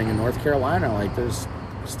 It's happening in North Carolina. Like, there's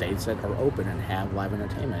states that are open and have live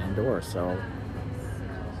entertainment indoors, so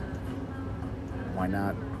why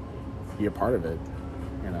not be a part of it,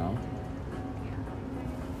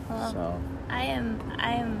 Well, so I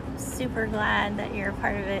am super glad that you're a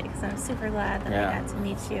part of it, because I'm super glad that I got to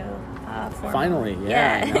meet you finally.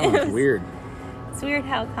 Yeah. I know, it's weird. It's weird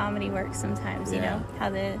how comedy works sometimes, how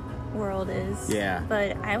the world is. Yeah.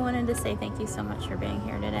 But I wanted to say thank you so much for being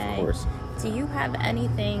here today. Of course. Do you have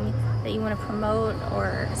anything that you want to promote,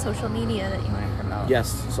 or social media that you want to promote?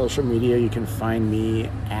 Yes, social media. You can find me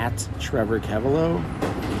at Trevor Keveloh.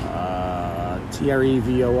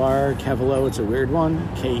 Trevor Keveloh. It's a weird one.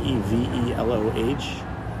 Keveloh.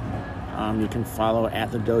 You can follow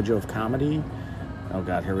at the Dojo of Comedy. Oh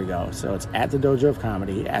God, here we go. So it's at the Dojo of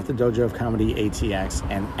Comedy, at the Dojo of Comedy ATX,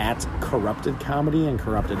 and at Corrupted Comedy, and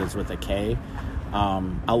Corrupted is with a K.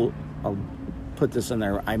 I'll put this in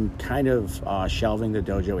there. I'm kind of shelving the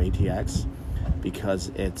Dojo ATX because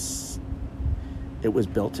it was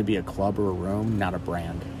built to be a club or a room, not a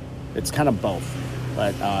brand. It's kind of both.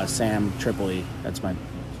 But Sam Tripoli, that's my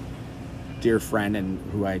dear friend and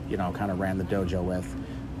who I kind of ran the dojo with.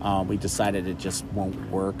 we decided it just won't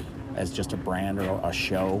work as just a brand or a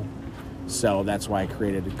show. So that's why I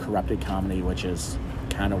created Corrupted Comedy, which is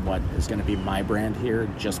kind of what is going to be my brand here,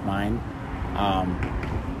 just mine.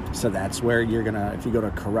 So that's where you're going to, if you go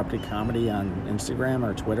to Corrupted Comedy on Instagram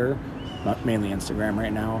or Twitter, mainly Instagram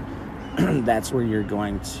right now, that's where you're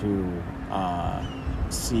going to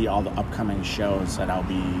see all the upcoming shows that I'll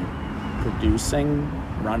be producing,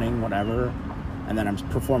 running, whatever. And then I'm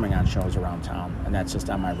performing on shows around town. And that's just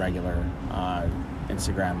on my regular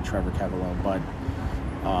Instagram, Trevor Keveloh. But,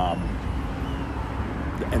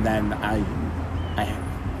 and then I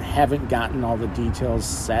haven't gotten all the details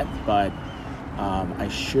set, but I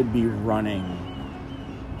should be running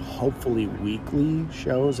hopefully weekly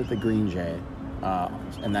shows at the Green Jay,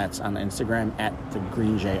 and that's on Instagram at the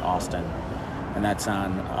Green Jay Austin, and that's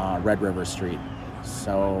on Red River Street.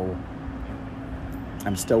 So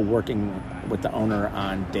I'm still working with the owner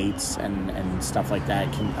on dates and stuff like that.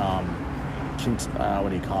 What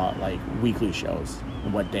do you call it? Like weekly shows.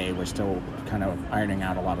 What day? We're still kind of ironing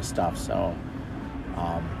out a lot of stuff. So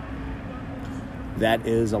that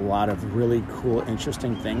is a lot of really cool,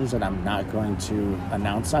 interesting things that I'm not going to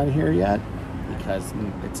announce on here yet because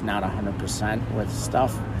it's not 100% with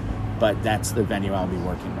stuff. But that's the venue I'll be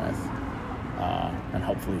working with, and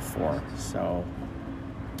hopefully for. So,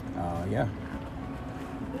 yeah.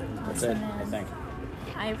 That's it, I think.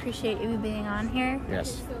 I appreciate you being on here.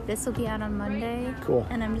 Yes. This will be out on Monday. Cool.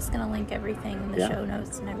 And I'm just gonna link everything in the show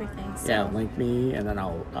notes and everything. So. Yeah, link me, and then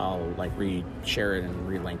I'll like share it and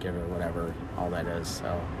relink it or whatever all that is.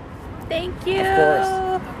 So. Thank you. Of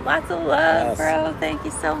course. Lots of love, bro. Thank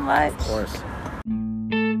you so much. Of course.